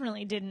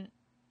definitely didn't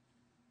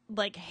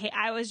like.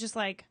 I was just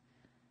like,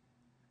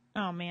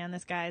 oh man,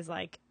 this guy's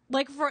like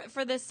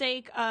for the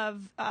sake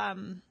of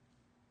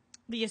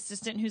the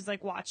assistant who's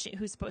like watching,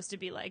 who's supposed to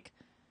be like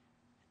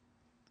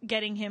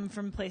getting him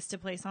from place to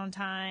place on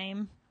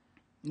time.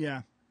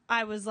 Yeah.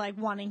 I was like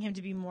wanting him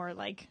to be more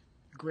like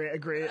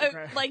great.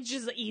 Like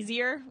just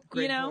easier,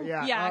 you know?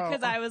 Yeah,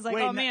 because I was like,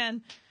 wait,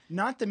 man.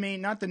 Not the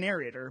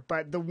narrator,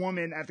 but the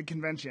woman at the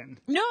convention.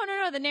 No,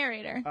 the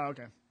narrator. Oh,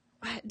 okay.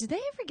 Did they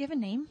ever give a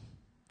name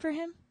for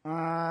him?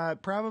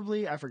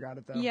 Probably. I forgot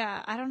it though.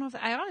 Yeah, I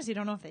honestly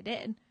don't know if they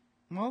did.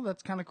 Well,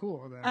 that's kind of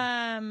cool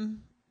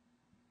then.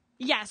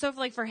 Yeah, so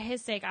for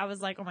his sake, I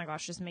was like, oh my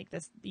gosh, just make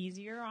this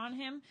easier on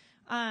him.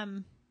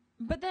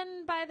 But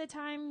then by the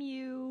time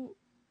you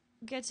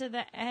get to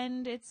the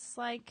end, it's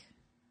like,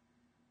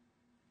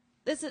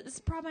 this is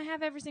a problem I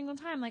have every single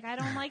time. Like, I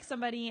don't like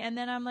somebody, and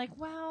then I'm like,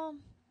 well,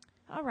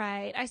 all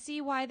right, I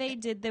see why they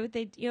did what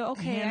they,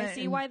 okay, I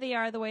see why they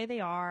are the way they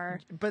are.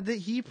 But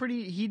he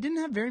didn't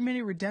have very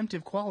many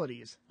redemptive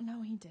qualities.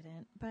 No, he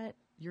didn't, but.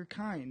 You're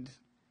kind,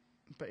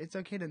 but it's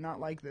okay to not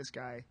like this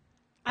guy.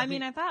 I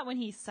mean, I thght when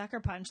he sucker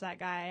punched that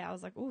guy, I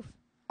was like, oof.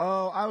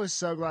 Oh, I was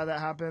so glad that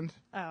happened.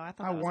 Oh, I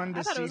thought I wanted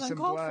to see some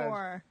blood.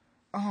 For.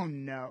 Oh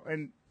no!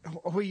 And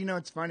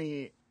it's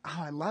funny. Oh,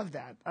 I love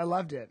that. I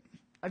loved it.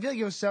 I feel like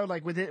it was so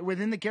like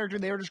within the character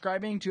they were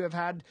describing to have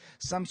had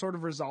some sort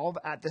of resolve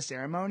at the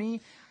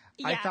ceremony.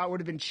 Yeah. I thought would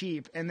have been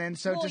cheap, and then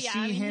to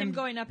see him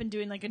going up and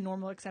doing like a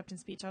normal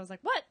acceptance speech, I was like,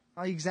 what?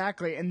 Oh,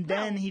 exactly. And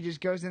then he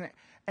just goes in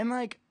and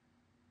like,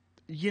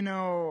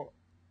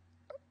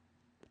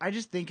 I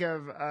just think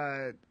of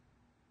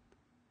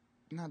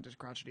not just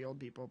crotchety old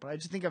people, but I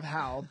just think of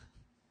Hal.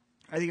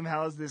 I think of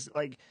Hal as this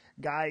like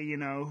guy,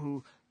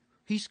 who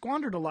he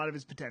squandered a lot of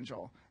his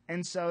potential.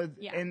 And so,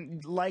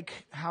 and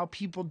like how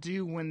people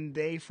do when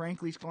they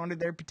frankly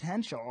squandered their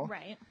potential,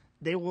 right?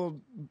 They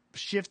will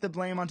shift the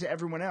blame onto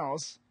everyone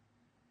else.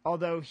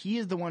 Although he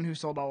is the one who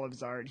sold all of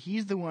his art.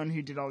 He's the one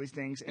who did all these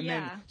things. And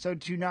then, so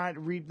to not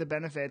reap the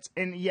benefits.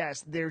 And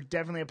yes, there's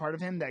definitely a part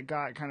of him that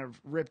got kind of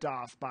ripped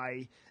off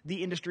by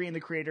the industry and the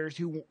creators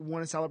who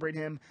want to celebrate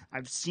him.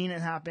 I've seen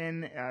it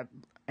happen.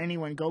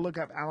 Anyone, go look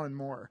up Alan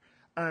Moore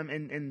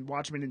and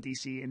Watchmen in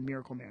DC and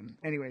Miracle Man.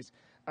 Anyways,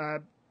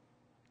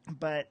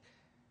 but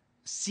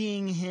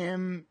seeing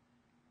him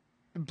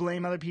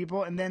blame other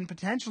people, and then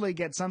potentially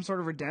get some sort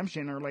of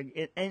redemption, or like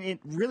it. And it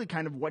really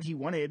kind of what he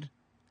wanted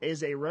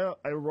is a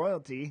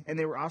royalty, and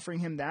they were offering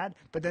him that.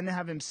 But then to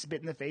have him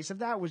spit in the face of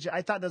that, which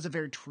I thought that was a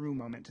very true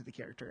moment to the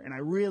character, and I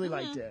really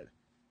liked it.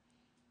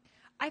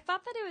 I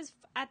thought that it was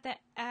at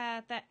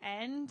the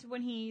end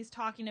when he's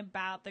talking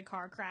about the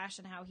car crash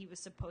and how he was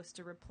supposed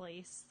to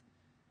replace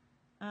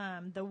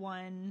the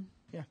one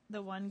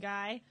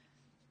guy.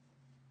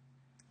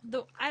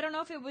 I don't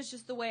know if it was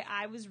just the way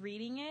I was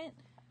reading it,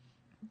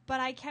 but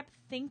I kept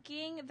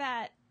thinking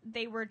that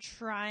they were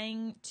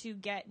trying to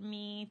get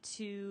me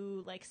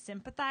to like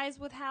sympathize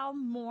with Hal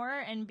more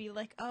and be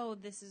like, oh,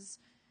 this is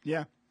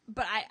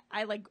But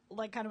I like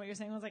kind of what you're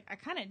saying was like, I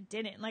kind of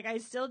didn't. Like, I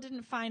still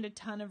didn't find a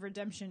ton of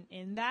redemption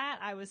in that.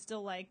 I was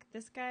still like,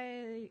 this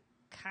guy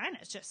kind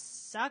of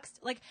just sucks.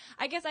 Like,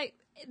 I guess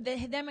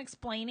them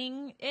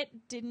explaining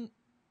it didn't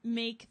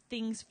make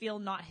things feel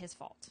not his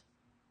fault.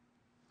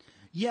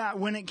 Yeah,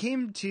 when it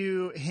came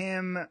to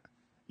him,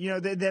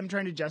 them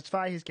trying to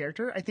justify his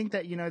character, I think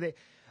that,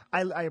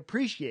 I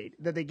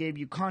appreciate that they gave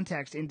you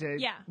context into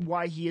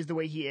why he is the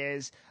way he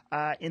is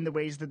in the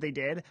ways that they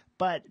did,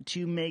 but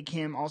to make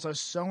him also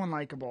so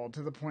unlikable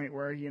to the point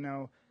where,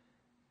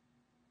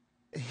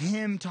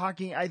 him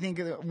talking, I think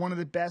one of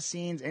the best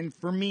scenes, and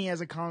for me as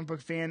a comic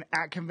book fan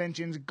at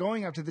conventions,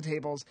 going up to the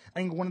tables, I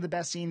think one of the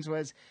best scenes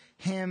was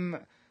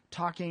him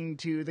talking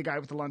to the guy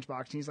with the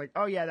lunchbox, and he's like,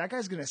 oh yeah, that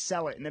guy's going to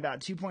sell it in about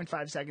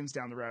 2.5 seconds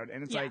down the road.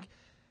 And it's like,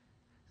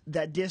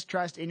 that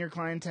distrust in your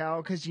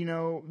clientele, because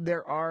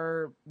there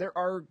are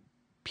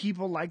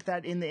people like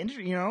that in the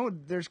industry.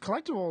 There's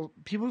collectible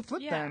people who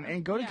flip them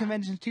and go to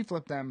conventions to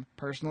flip them.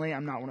 Personally,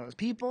 I'm not one of those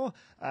people.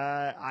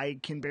 I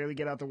can barely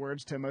get out the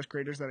words to most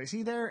creators that I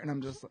see there, and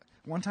I'm just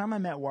one time I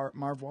met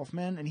Marv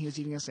Wolfman, and he was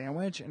eating a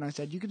sandwich, and I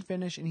said, you can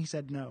finish, and he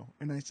said no,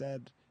 and I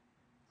said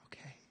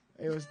okay.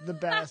 It was the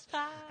best.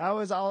 That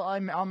was all. I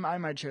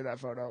might share that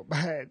photo,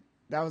 but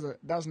that was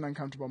an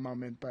uncomfortable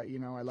moment, but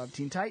I love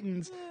Teen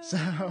Titans,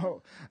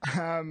 so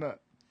I've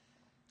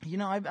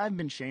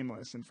been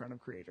shameless in front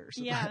of creators.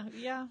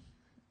 Yeah.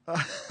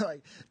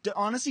 Like,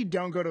 honestly,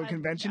 don't go to a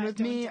convention with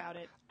me. I don't doubt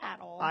it at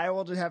all. I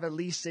will just have at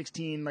least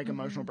 16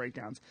 emotional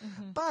breakdowns.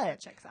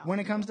 But when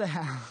it comes to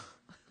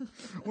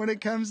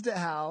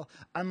Hal,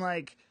 I'm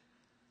like,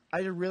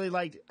 I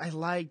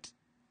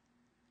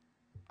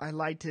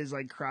liked his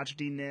like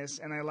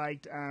crotchetiness, and I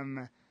liked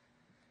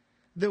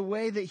the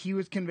way that he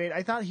was conveyed.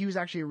 I thought he was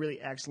actually a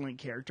really excellent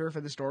character for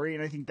the story,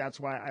 and I think that's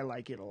why I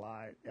like it a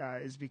lot,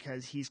 is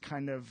because he's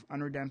kind of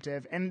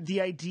unredemptive. And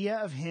the idea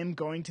of him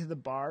going to the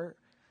bar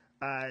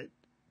that's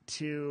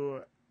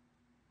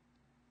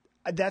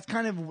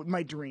kind of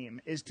my dream,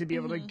 is to be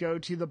able to go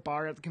to the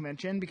bar at the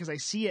convention, because I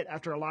see it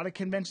after a lot of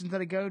conventions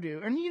that I go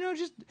to. And,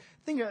 just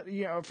think of,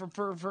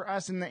 for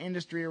us in the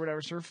industry or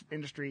whatever, surf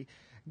industry,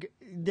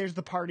 there's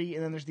the party,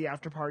 and then there's the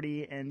after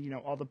party, and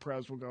all the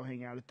pros will go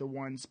hang out at the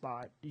one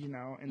spot,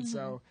 and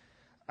so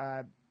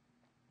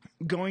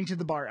going to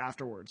the bar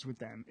afterwards with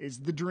them is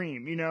the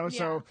dream,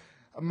 so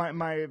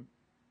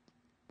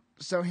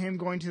so him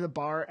going to the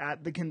bar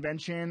at the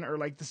convention, or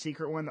like the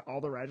secret one that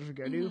all the writers would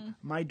go to,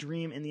 my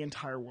dream in the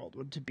entire world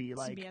would be at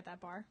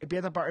that bar. Be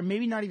at that bar, and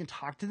maybe not even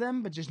talk to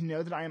them, but just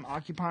know that I am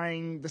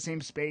occupying the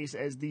same space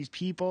as these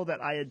people that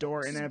I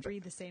adore, and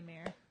breathe the same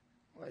air.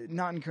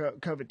 Not in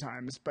COVID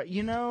times, but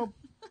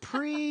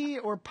pre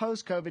or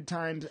post COVID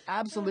times,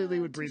 absolutely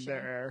would breathe their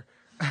air.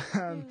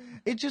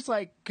 It's just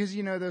like, because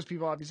those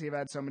people obviously have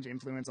had so much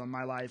influence on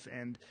my life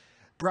and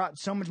brought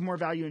so much more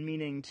value and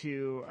meaning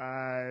to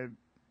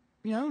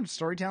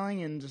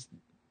storytelling and just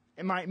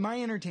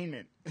my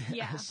entertainment.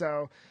 Yeah.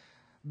 So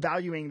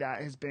valuing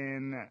that has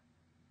been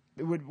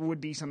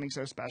would be something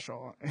so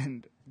special,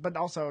 but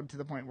also to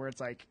the point where it's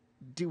like,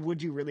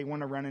 would you really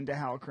want to run into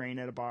Hal Crane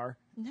at a bar?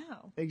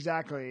 No.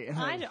 Exactly. And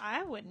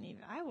I wouldn't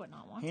even. I would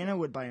not want to. Hannah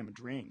would buy him a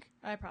drink.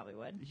 I probably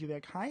would. You'd be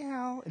like, hi,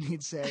 Hal. And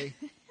he'd say,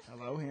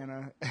 hello,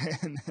 Hannah.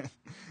 And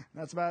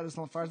that's about as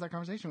far as that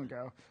conversation would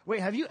go. Wait,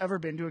 have you ever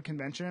been to a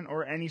convention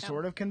or any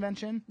sort of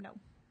convention? No.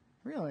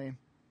 Really?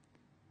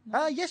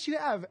 No. Yes, you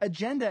have.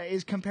 Agenda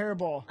is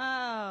comparable.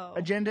 Oh.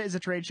 Agenda is a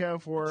trade show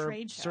for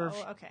surf,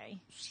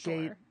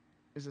 skate. Sure.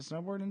 Is it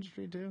snowboard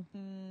industry too?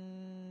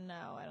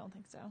 No, I don't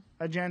think so.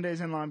 Agenda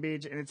is in Long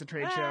Beach, and it's a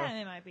trade show.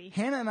 It might be.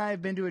 Hannah and I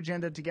have been to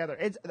Agenda together.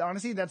 It's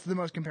honestly, that's the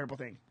most comparable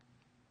thing.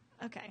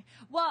 Okay.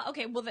 Well,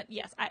 then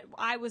yes,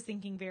 I was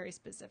thinking very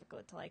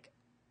specifically to like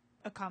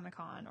a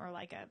Comic-Con or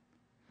like a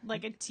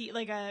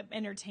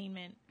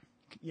entertainment.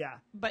 Yeah.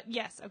 But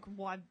yes, I've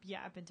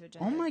been to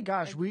Agenda. Oh my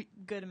gosh,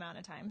 good amount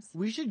of times.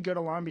 We should go to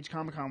Long Beach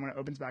Comic-Con when it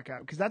opens back up,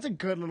 because that's a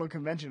good little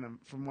convention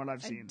from what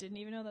I've seen. I didn't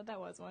even know that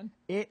was one.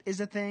 It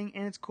is a thing,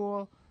 and it's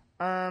cool.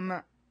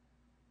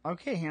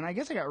 Okay, Hannah, I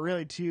guess I got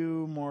really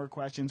 2 more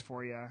questions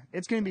for you.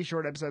 It's going to be a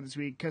short episode this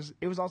week, because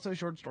it was also a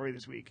short story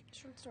this week.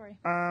 Short story.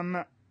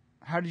 How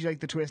did you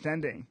like the twist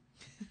ending?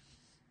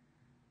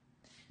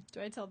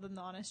 Do I tell them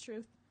the honest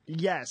truth?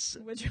 Yes.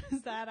 Which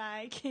was that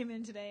I came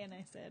in today and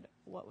I said,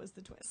 what was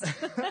the twist?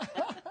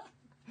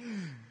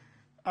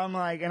 I'm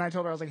like, and I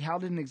told her, I was like, Hal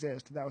didn't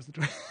exist. That was the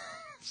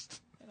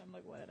twist. And I'm I'm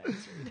like, what did I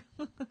just read?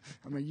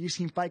 I'm like, you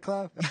seen Fight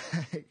Club?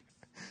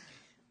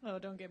 Oh,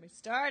 don't get me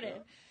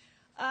started.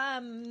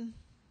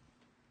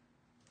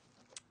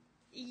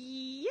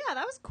 Yeah,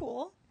 that was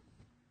cool.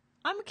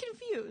 I'm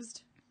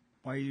confused.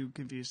 Why are you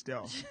confused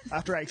still?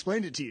 After I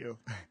explained it to you.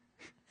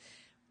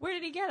 Where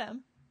did he get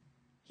him?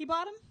 He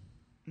bought him?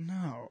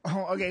 No.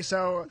 Oh, okay,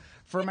 so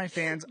for my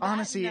fans,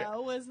 honestly... That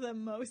no was the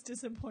most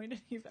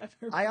disappointed you've ever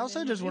been. I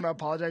also just want to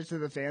apologize to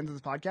the fans of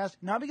this podcast,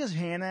 not because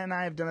Hannah and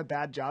I have done a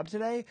bad job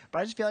today, but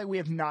I just feel like we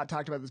have not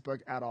talked about this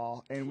book at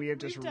all, and we have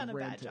just We've done a bad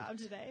ranted. job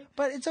today.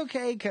 But it's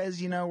okay,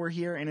 because, we're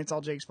here, and it's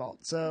all Jake's fault,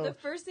 so... The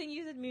first thing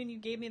you said to me when you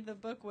gave me the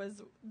book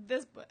was,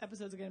 this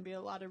episode's going to be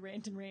a lot of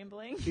rant and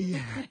rambling.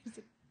 Yeah. I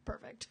said,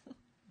 perfect.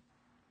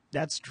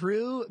 That's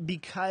true,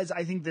 because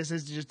I think this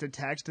is just a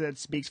text that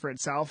speaks for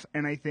itself,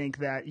 and I think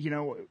that,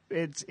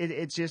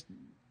 it's just...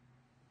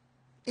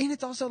 And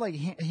it's also like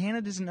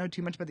Hannah doesn't know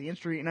too much about the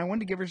industry, and I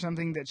wanted to give her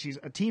something that she's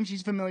a team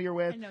she's familiar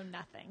with. I know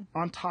nothing.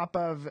 On top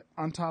of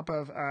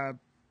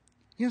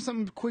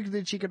something quick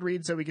that she could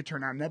read so we could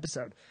turn out an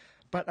episode.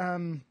 But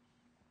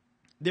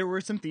there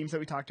were some themes that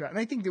we talked about, and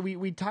I think that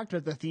we talked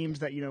about the themes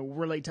that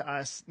relate to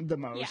us the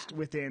most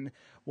within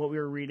what we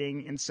were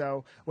reading. And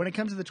so when it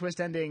comes to the twist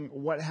ending,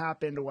 what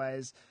happened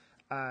was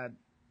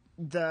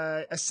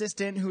the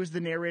assistant, who was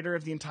the narrator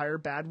of the entire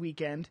Bad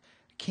Weekend,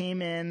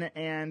 came in,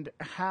 and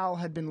Hal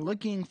had been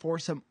looking for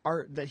some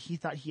art that he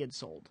thought he had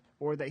sold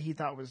or that he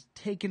thought was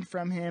taken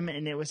from him,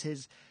 and it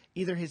was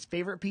either his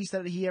favorite piece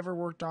that he ever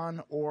worked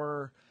on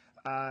or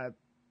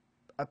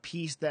a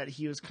piece that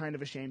he was kind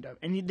of ashamed of.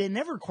 And they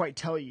never quite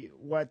tell you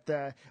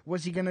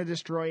was he going to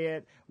destroy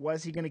it?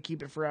 Was he going to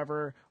keep it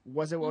forever?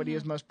 Was it what he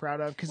was most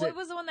proud of? Well, it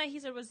was the one that he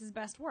said was his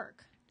best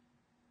work.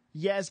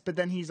 Yes, but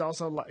then he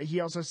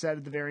also said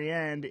at the very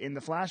end in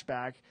the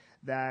flashback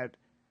that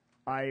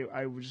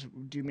I would just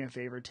do me a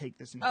favor, take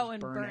this and just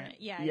burn it.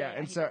 Yeah.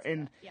 And so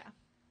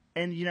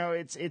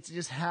it's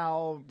just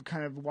Hal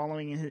kind of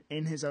wallowing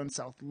in his own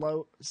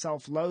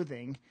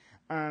self-loathing.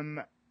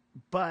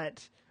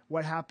 But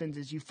what happens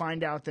is you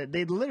find out that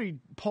they literally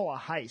pull a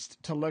heist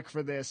to look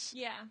for this.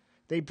 Yeah.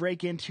 They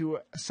break into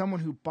someone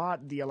who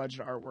bought the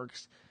alleged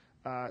artwork's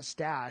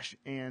stash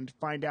and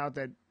find out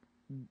that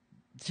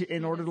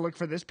in order to look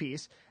for this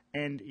piece,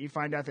 and you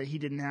find out that he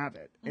didn't have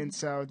it. Mm-hmm. And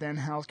so then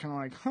Hal's kind of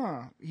like,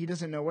 he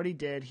doesn't know what he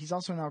did. He's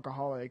also an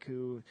alcoholic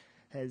who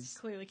has...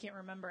 Clearly can't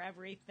remember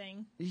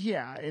everything.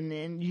 Yeah, and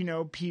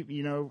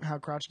how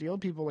crotchety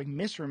old people like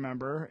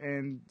misremember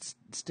and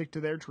stick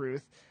to their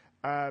truth.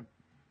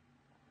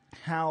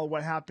 Hal,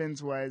 what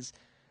happens was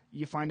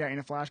you find out in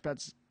a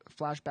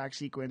flashback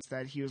sequence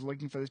that he was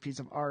looking for this piece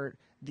of art.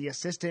 The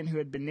assistant who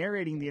had been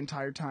narrating the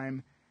entire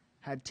time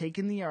had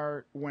taken the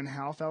art when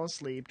Hal fell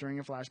asleep during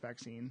a flashback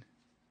scene.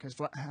 Because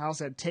Hal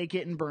said, take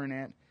it and burn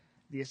it.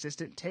 The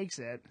assistant takes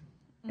it,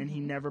 and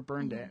he never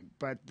burned it.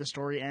 But the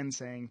story ends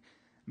saying,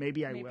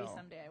 maybe I will. Maybe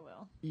someday I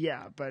will.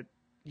 Yeah, but,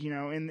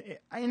 and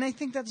I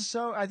think that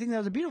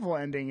was a beautiful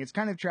ending. It's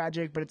kind of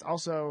tragic, but it's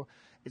also...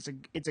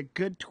 It's a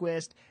good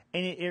twist,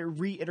 and it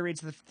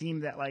reiterates the theme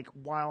that, like,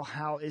 while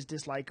Hal is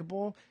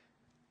dislikable,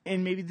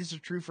 and maybe this is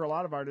true for a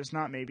lot of artists,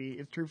 not maybe,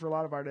 it's true for a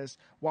lot of artists,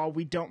 while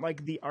we don't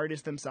like the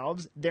artists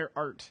themselves, their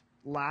art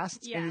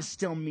lasts and is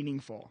still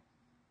meaningful.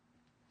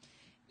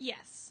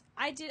 Yes.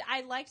 I did.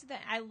 I liked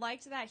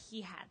that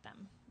he had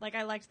them. Like,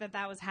 I liked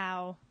that was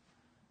how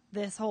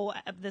this whole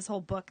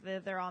book,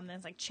 that they're on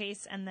this, like,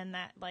 chase, and then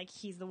that, like,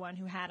 he's the one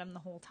who had him the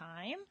whole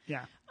time.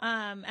 Yeah.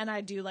 And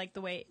I do like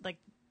the way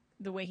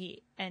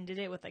he ended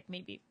it with, like,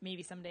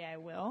 maybe someday I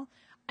will.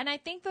 And I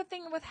think the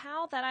thing with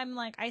Hal that I'm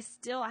like,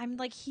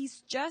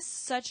 he's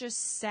just such a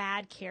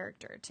sad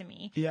character to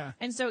me. Yeah.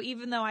 And so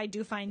even though I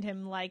do find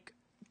him, like,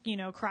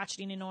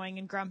 crotchety and annoying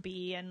and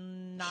grumpy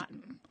and not...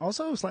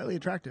 Also slightly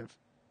attractive.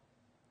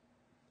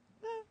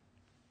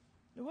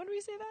 When do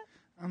we say that?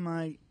 I'm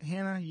like,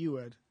 Hannah, you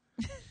would.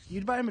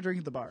 You'd buy him a drink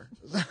at the bar.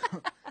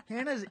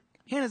 Hannah's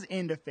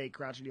into fake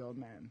crotchety old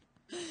men.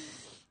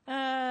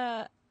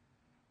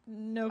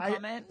 No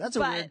comment. That's a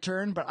weird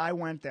turn, but I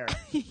went there.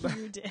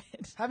 You did.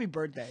 Happy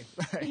birthday.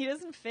 He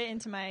doesn't fit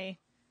into my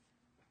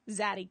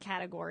zaddy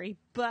category,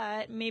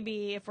 but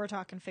maybe if we're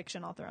talking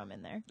fiction, I'll throw him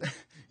in there.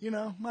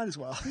 Might as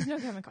well. He's no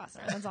Kevin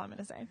Costner. That's all I'm going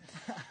to say.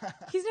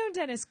 He's no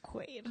Dennis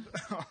Quaid,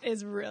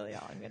 is really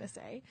all I'm going to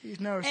say. He's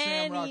no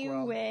Sam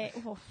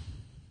Rockwell.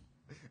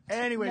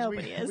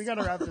 Anyways, we got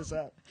to wrap this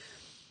up.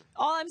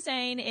 All I'm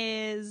saying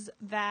is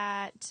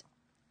that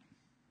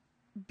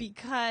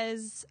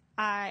because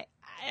I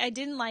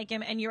didn't like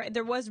him, and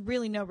there was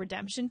really no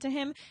redemption to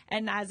him.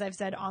 And as I've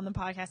said on the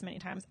podcast many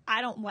times,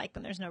 I don't like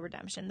when there's no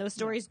redemption. Those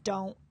stories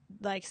don't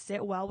like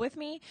sit well with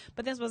me.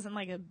 But this wasn't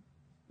like a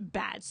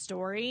bad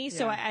story,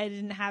 so I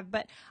didn't have.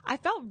 But I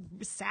felt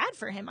sad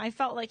for him. I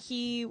felt like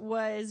he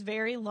was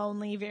very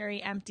lonely,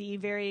 very empty,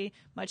 very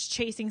much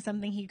chasing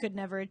something he could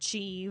never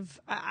achieve.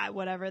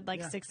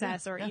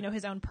 Success or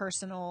his own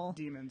personal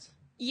demons.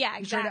 Yeah,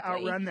 exactly. He's trying to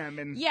outrun them,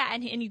 and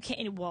and you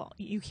can't. Well,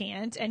 you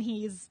can't, and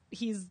he's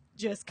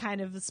just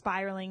kind of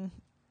spiraling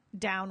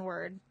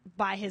downward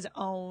by his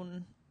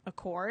own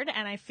accord.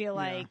 And I feel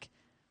like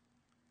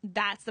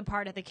that's the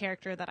part of the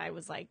character that I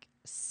was like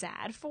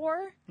sad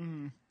for.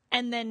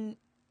 And then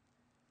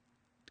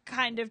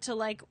kind of to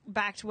like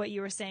back to what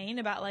you were saying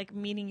about like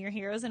meeting your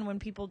heroes and when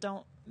people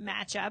don't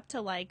match up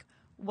to like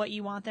what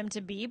you want them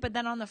to be. But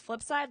then on the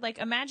flip side, like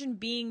imagine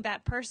being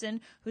that person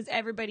who's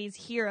everybody's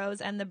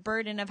heroes and the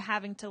burden of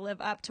having to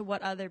live up to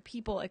what other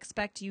people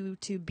expect you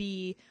to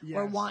be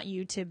or want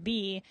you to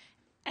be.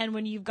 And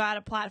when you've got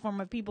a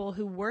platform of people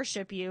who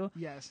worship you,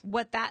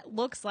 what that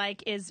looks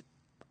like is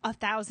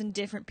 1,000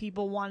 different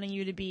people wanting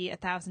you to be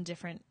 1,000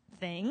 different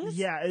things.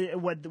 Yeah,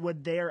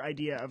 what their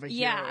idea of a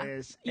hero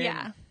is.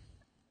 And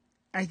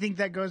I think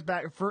that goes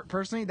back,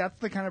 personally, that's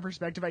the kind of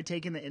perspective I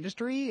take in the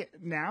industry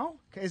now,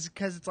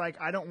 because it's like,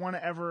 I don't want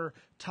to ever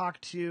talk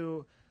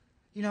to,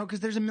 because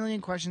there's a million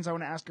questions I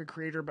want to ask a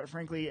creator, but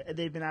frankly,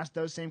 they've been asked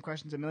those same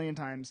questions a million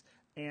times,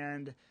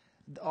 and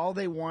all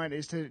they want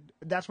is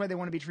that's why they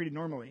want to be treated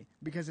normally,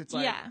 because it's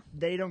like,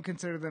 they don't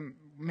consider them,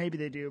 maybe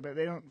they do, but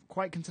they don't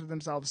quite consider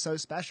themselves so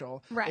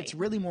special. Right. It's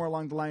really more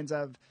along the lines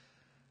of,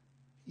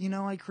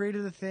 I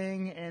created a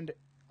thing, and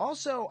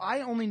also,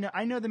 I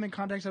know them in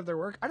context of their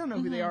work. I don't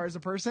know who they are as a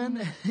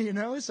person,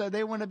 so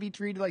they want to be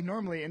treated like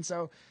normally. And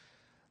so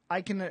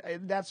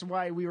that's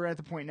why we were at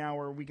the point now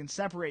where we can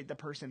separate the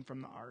person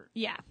from the art.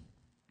 Yeah.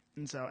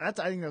 And so I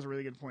think that was a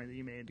really good point that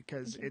you made,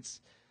 because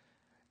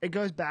it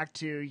goes back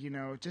to,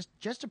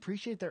 just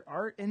appreciate their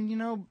art.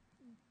 And,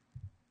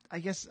 I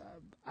guess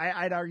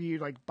I'd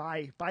argue like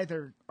buy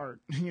their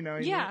art,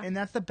 and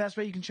that's the best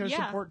way you can show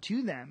support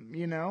to them,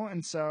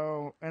 and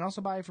so, and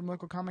also buy from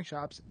local comic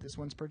shops. This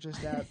one's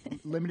purchased at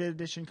Limited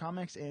Edition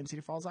Comics in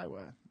Cedar Falls,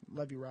 Iowa.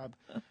 Love you, Rob.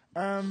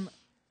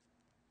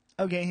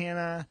 Okay,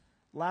 Hannah,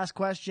 last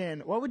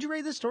question. What would you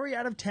rate this story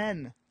out of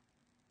 10?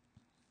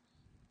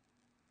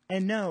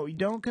 And no, you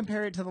don't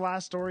compare it to the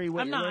last story.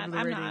 I'm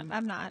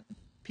not.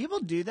 People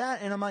do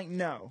that, and I'm like,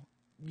 no.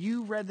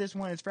 You read this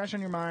one. It's fresh on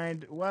your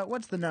mind.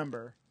 What's the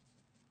number?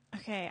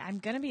 Okay, I'm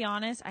going to be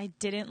honest. I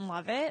didn't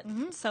love it.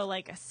 So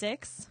like a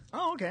 6.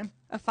 Oh, okay.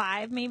 A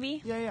 5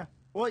 maybe. Yeah.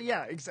 Well,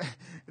 yeah.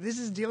 This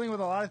is dealing with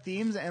a lot of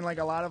themes and like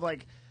a lot of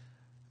like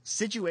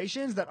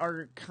situations that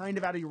are kind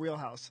of out of your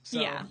wheelhouse.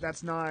 So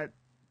that's not.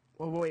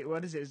 Well, wait.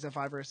 What is it? Is it a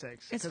 5 or a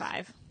 6? It's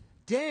 5.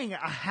 Dang, a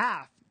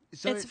half.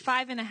 So it's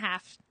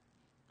 5.5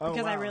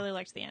 because I really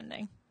liked the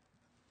ending.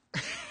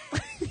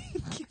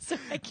 So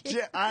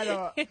I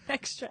don't.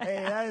 Extra. Hey,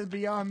 that is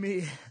beyond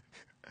me.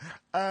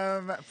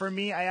 For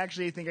me, I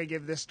actually think I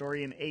give this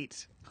story an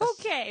 8.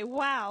 Okay,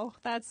 wow,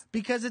 that's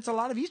because it's a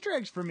lot of Easter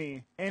eggs for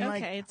me, and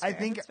I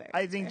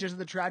think just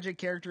the tragic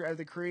character of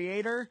the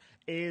creator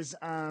is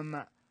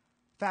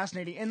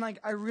fascinating, and like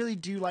I really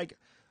do like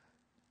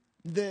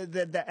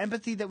the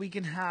empathy that we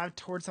can have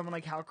towards someone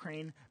like Hal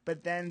Crane,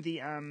 but then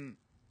the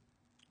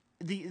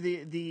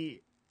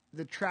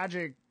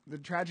tragedy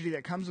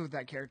that comes with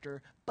that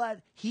character, but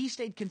he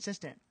stayed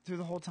consistent through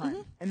the whole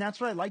time. And that's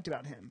what I liked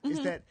about him,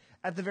 is that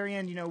at the very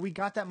end, we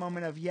got that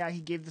moment of,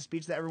 he gave the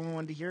speech that everyone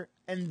wanted to hear,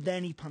 and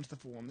then he punched the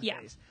fool in the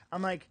face.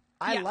 I'm like,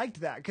 I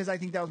liked that, because I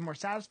think that was more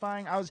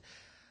satisfying. I was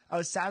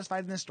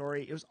satisfied in this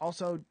story. It was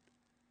also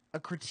a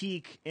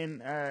critique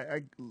and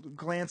a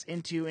glance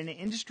into an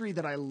industry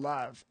that I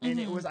love. And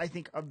it was, I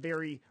think, a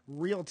very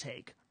real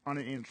take on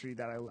an industry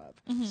that I love.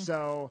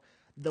 So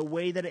the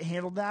way that it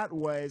handled that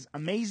was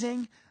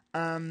amazing.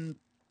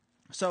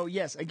 So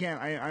yes, again,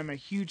 I'm a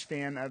huge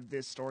fan of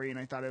this story, and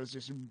I thought it was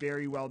just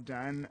very well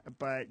done.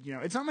 But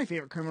it's not my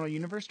favorite Criminal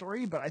Universe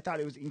story, but I thought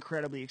it was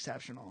incredibly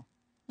exceptional.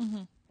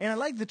 And I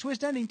liked the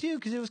twist ending too,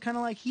 because it was kind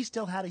of like he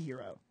still had a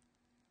hero.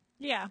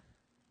 Yeah.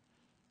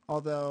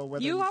 Although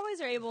you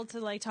always are able to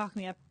like talk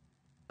me up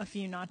a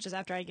few notches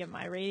after I give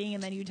my rating,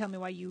 and then you tell me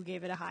why you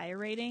gave it a higher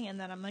rating, and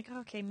then I'm like,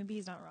 okay, maybe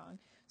he's not wrong.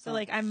 So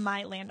like I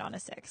might land on a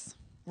 6.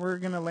 We're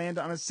gonna land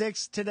on a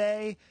 6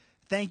 today.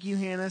 Thank you,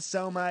 Hannah,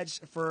 so much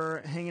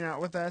for hanging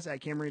out with us at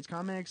Cameron Reads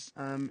Comics.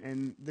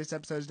 And this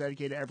episode is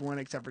dedicated to everyone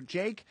except for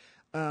Jake.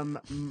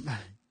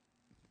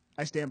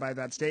 I stand by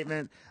that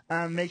statement.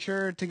 Make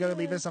sure to go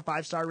leave us a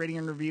 5-star rating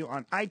and review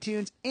on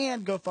iTunes,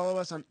 and go follow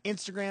us on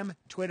Instagram,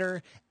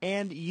 Twitter,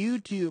 and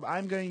YouTube.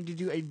 I'm going to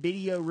do a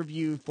video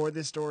review for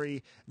this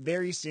story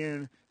very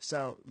soon,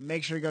 so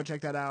make sure to go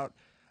check that out.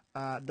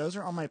 Those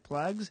are all my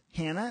plugs.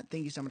 Hannah,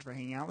 thank you so much for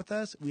hanging out with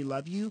us. We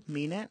love you.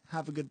 Mean it.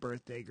 Have a good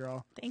birthday,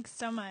 girl. Thanks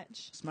so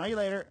much. Smell you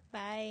later.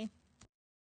 Bye.